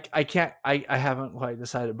haven't quite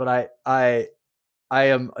decided, but I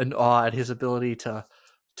am in awe at his ability to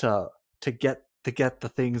get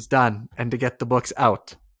the things done and to get the books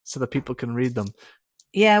out so that people can read them.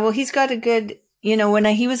 Yeah, well, he's got a good, when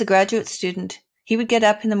he was a graduate student, he would get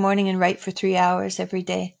up in the morning and write for 3 hours every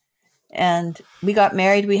day. And we got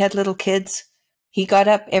married. We had little kids. He got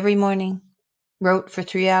up every morning, wrote for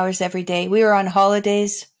 3 hours every day. We were on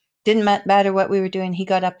holidays. Didn't matter what we were doing. He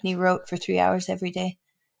got up and he wrote for 3 hours every day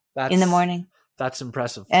in the morning. That's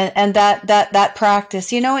impressive. And that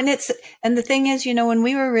practice, and the thing is, when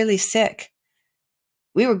we were really sick,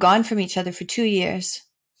 we were gone from each other for 2 years.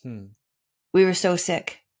 We were so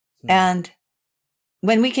sick. And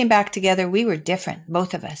when we came back together, we were different,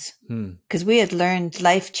 both of us, because we had learned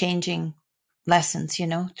life-changing lessons,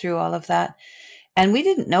 through all of that. And we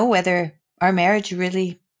didn't know whether our marriage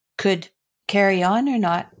really could carry on or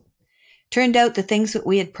not. Turned out the things that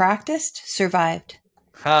we had practiced survived.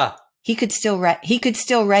 He could still write.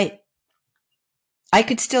 I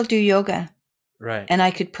could still do yoga. Right. And I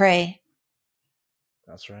could pray.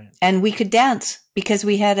 That's right. And we could dance because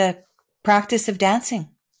we had a practice of dancing,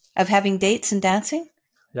 of having dates and dancing.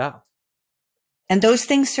 Yeah. And those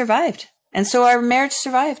things survived. And so our marriage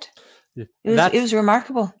survived. It was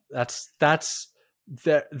remarkable. There's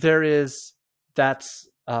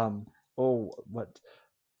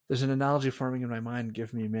an analogy forming in my mind.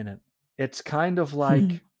 Give me a minute. It's kind of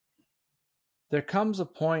like there comes a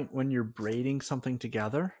point when you're braiding something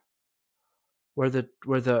together where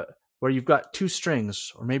you've got 2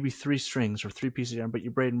 strings or maybe 3 strings or 3 pieces of yarn, but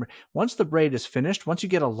you braid them. Once the braid is finished, once you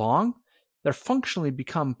get along, they're functionally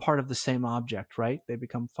become part of the same object, right? They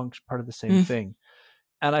become part of the same thing.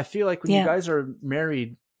 And I feel like when you guys are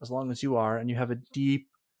married, as long as you are, and you have a deep,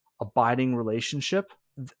 abiding relationship,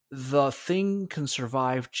 the thing can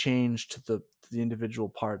survive change to the individual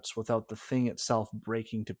parts without the thing itself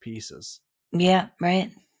breaking to pieces. Yeah,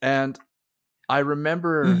 right. And I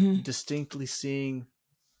remember distinctly seeing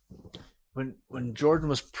when Jordan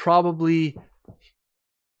was probably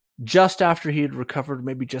just after he had recovered,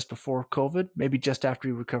 maybe just before COVID, maybe just after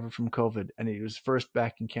he recovered from COVID, and he was first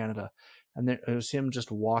back in Canada, and it was him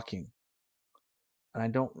just walking. And I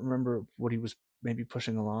don't remember what he was, maybe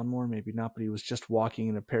pushing a lawnmower, maybe not, but he was just walking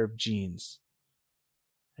in a pair of jeans.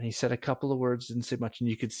 And he said a couple of words, didn't say much, and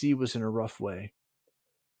you could see it was in a rough way.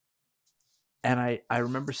 And I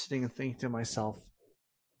remember sitting and thinking to myself,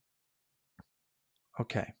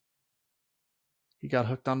 okay, he got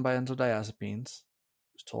hooked on benzodiazepines,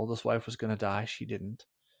 was told his wife was going to die, she didn't,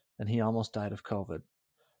 and he almost died of COVID.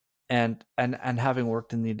 And having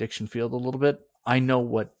worked in the addiction field a little bit, I know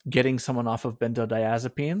what getting someone off of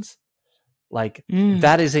benzodiazepines, like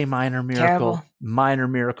that is a minor miracle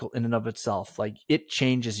in and of itself. Like it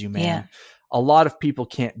changes you, man. Yeah. A lot of people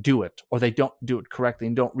can't do it, or they don't do it correctly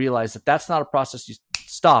and don't realize that that's not a process you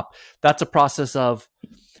stop. That's a process of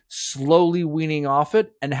slowly weaning off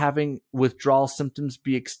it and having withdrawal symptoms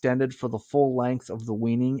be extended for the full length of the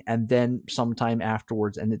weaning and then sometime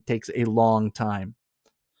afterwards. And it takes a long time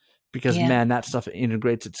because man, that stuff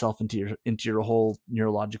integrates itself into your whole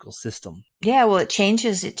neurological system. Yeah. Well, it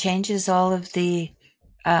changes all of the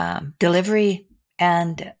delivery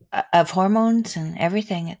and of hormones and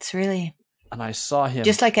everything. It's really, and I saw him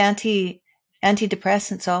just like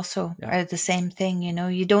antidepressants also are the same thing. You know,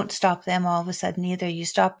 you don't stop them all of a sudden either. You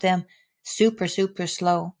stop them super, super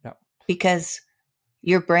slow because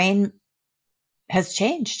your brain has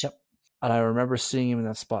changed. Yep. And I remember seeing him in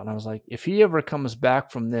that spot, and I was like, if he ever comes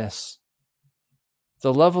back from this,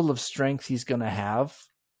 the level of strength he's going to have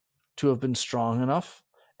to have been strong enough,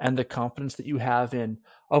 and the confidence that you have in,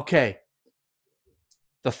 okay,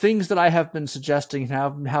 the things that I have been suggesting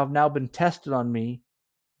have now been tested on me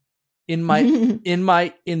in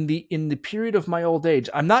the period of my old age.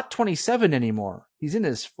 I'm not 27 anymore. He's in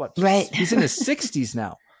his He's in his 60s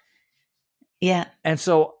now. Yeah. And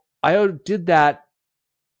so I did that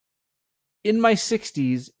in my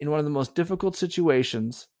 60s in one of the most difficult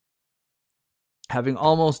situations, having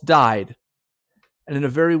almost died and in a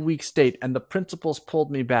very weak state. And the principles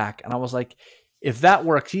pulled me back. And I was like, if that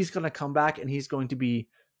works, he's going to come back and he's going to be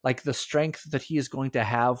like, the strength that he is going to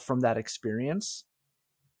have from that experience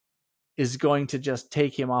is going to just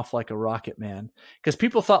take him off like a rocket, man. Because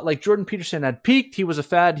people thought like Jordan Peterson had peaked. He was a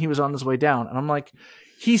fad and he was on his way down. And I'm like,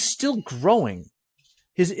 he's still growing.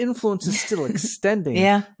 His influence is still extending.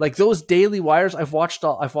 Yeah. Like those Daily Wires, I've watched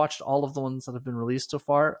all of the ones that have been released so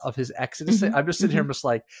far of his exodus. I'm just sitting here, I'm just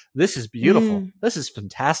like, this is beautiful. This is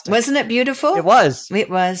fantastic. Wasn't it beautiful? It was. It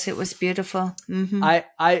was beautiful.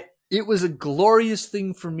 It was a glorious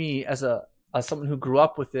thing for me as someone who grew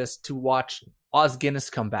up with this to watch Os Guinness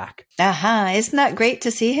come back. Isn't that great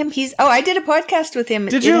to see him? I did a podcast with him.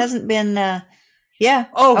 Did you? It hasn't been, yeah.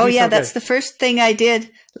 Oh yeah. So that's the first thing I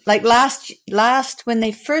did. Like last, when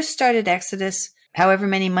they first started Exodus, however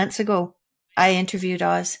many months ago, I interviewed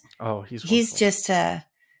Oz. Oh, he's just, I'd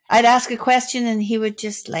ask a question and he would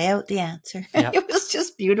just lay out the answer. Yep. It was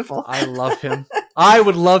just beautiful. I love him. I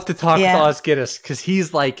would love to talk with Os Guinness because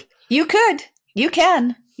he's like, you can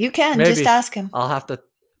maybe. Just ask him. I'll have to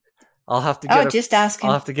just ask him.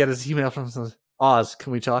 I'll have to get his email from Oz.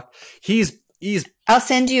 Can we talk? He's I'll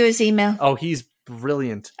send you his email. Oh, he's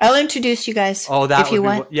brilliant. I'll introduce you guys. Oh, if you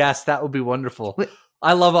want. Yes, that would be wonderful.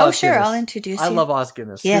 I love Os sure, Guinness. I'll introduce you. I love Os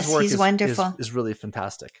Guinness. Yes, his work he's wonderful. Is really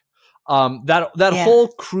fantastic. That whole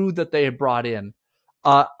crew that they had brought in,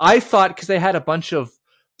 I thought, because they had a bunch of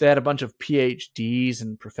PhDs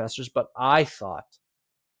and professors, but I thought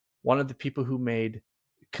one of the people who made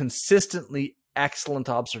consistently excellent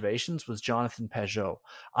observations was Jonathan Peugeot.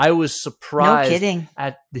 I was surprised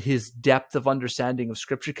at his depth of understanding of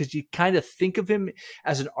scripture, because you kind of think of him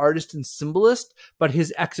as an artist and symbolist, but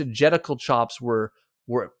his exegetical chops were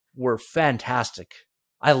fantastic.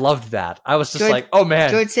 I loved that. I was just like, oh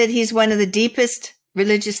man. George said he's one of the deepest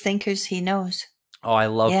religious thinkers he knows. Oh, I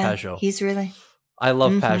love Peugeot. He's really. I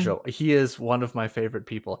love Pageau. He is one of my favorite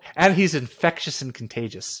people. And he's infectious and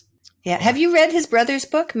contagious. Yeah. Have you read his brother's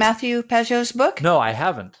book, Matthew Pageau's book? No, I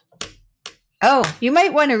haven't. Oh, you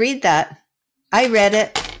might want to read that. I read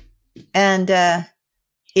it, and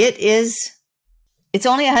it's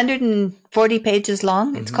only 140 pages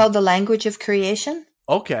long. It's called The Language of Creation.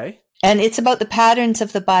 Okay. And it's about the patterns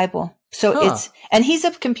of the Bible. So and he's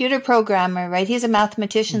a computer programmer, right? He's a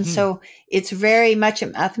mathematician. So it's very much a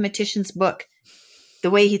mathematician's book. The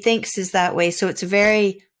way he thinks is that way. So it's a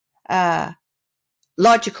very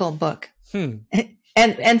logical book.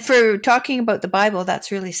 And for talking about the Bible,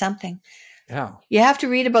 that's really something. Yeah. You have to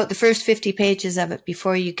read about the first 50 pages of it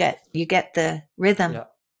before you get the rhythm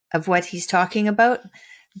of what he's talking about.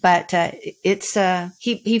 But it's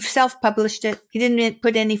he self-published it. He didn't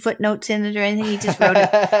put any footnotes in it or anything. He just wrote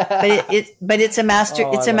it. But it's a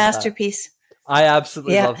masterpiece. That. I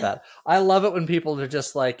absolutely love that. I love it when people are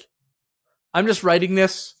just like, I'm just writing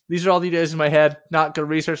this. These are all the ideas in my head. Not gonna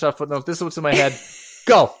research off footnotes. This is what's in my head.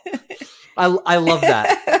 Go. I love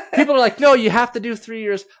that. People are like, no, you have to do 3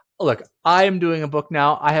 years. Look, I am doing a book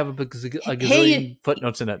now. I have a gazillion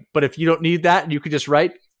footnotes in it. But if you don't need that and you could just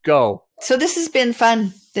write, go. So this has been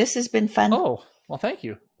fun. Oh, well, thank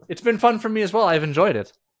you. It's been fun for me as well. I've enjoyed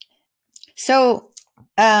it. So,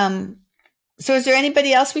 is there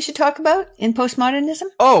anybody else we should talk about in postmodernism?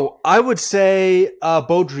 Oh, I would say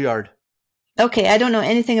Baudrillard. Okay, I don't know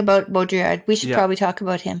anything about Baudrillard. We should probably talk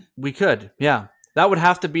about him. We could, yeah. That would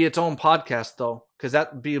have to be its own podcast, though, because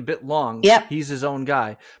that would be a bit long. Yep. He's his own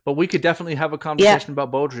guy. But we could definitely have a conversation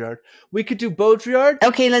about Baudrillard. We could do Baudrillard.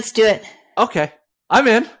 Okay, let's do it. Okay. I'm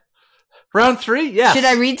in. Round 3? Yeah. Should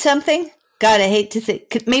I read something? God, I hate to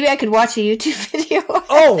think. Maybe I could watch a YouTube video.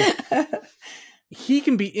 Oh! He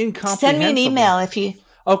can be incomprehensible. Send me an email if you...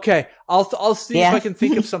 Okay. I'll see if I can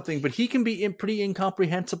think of something, but he can be pretty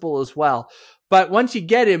incomprehensible as well. But once you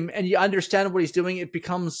get him and you understand what he's doing, it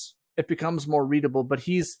becomes more readable. But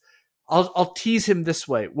I'll tease him this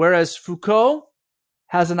way. Whereas Foucault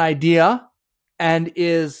has an idea and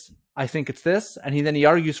I think it's this, and then he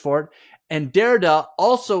argues for it. And Derrida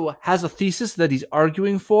also has a thesis that he's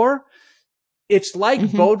arguing for. It's like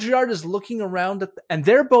Baudrillard is looking around and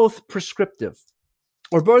they're both prescriptive.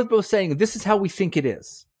 Or both saying, this is how we think it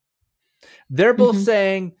is. They're both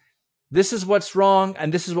saying, this is what's wrong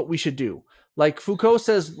and this is what we should do. Like Foucault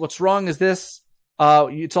says, what's wrong is this.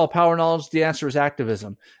 It's all power knowledge. The answer is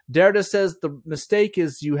activism. Derrida says the mistake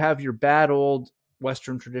is you have your bad old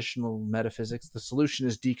Western traditional metaphysics. The solution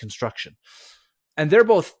is deconstruction. And they're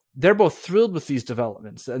both thrilled with these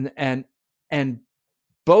developments. And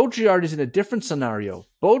Baudrillard is in a different scenario.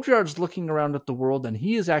 Baudrillard's looking around at the world and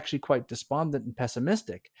he is actually quite despondent and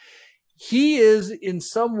pessimistic. He is in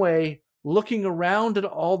some way looking around at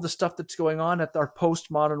all the stuff that's going on at our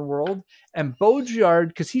postmodern world. And Baudrillard,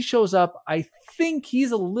 because he shows up, I think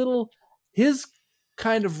his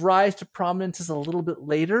kind of rise to prominence is a little bit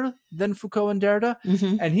later than Foucault and Derrida.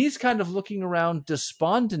 And he's kind of looking around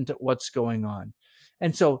despondent at what's going on.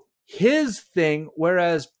 And so his thing,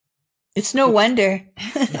 whereas it's no wonder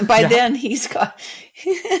by then he's got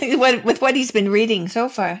with what he's been reading so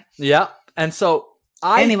far. Yeah. And so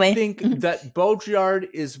I think that Baudrillard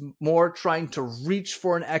is more trying to reach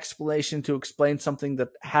for an explanation to explain something that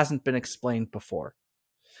hasn't been explained before.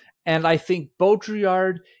 And I think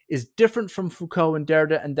Baudrillard is different from Foucault and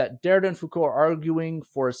Derrida, and that Derrida and Foucault are arguing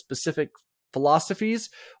for specific philosophies,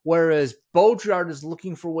 whereas Baudrillard is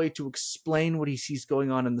looking for a way to explain what he sees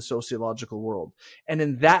going on in the sociological world. And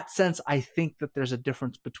in that sense, I think that there's a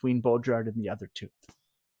difference between Baudrillard and the other two.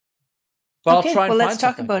 But okay, I'll try and let's find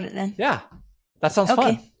talk something. about it then. Yeah, that sounds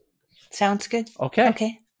fun. Sounds good.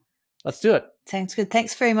 Okay. Let's do it. Sounds good.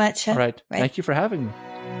 Thanks very much. All right. Thank you for having me.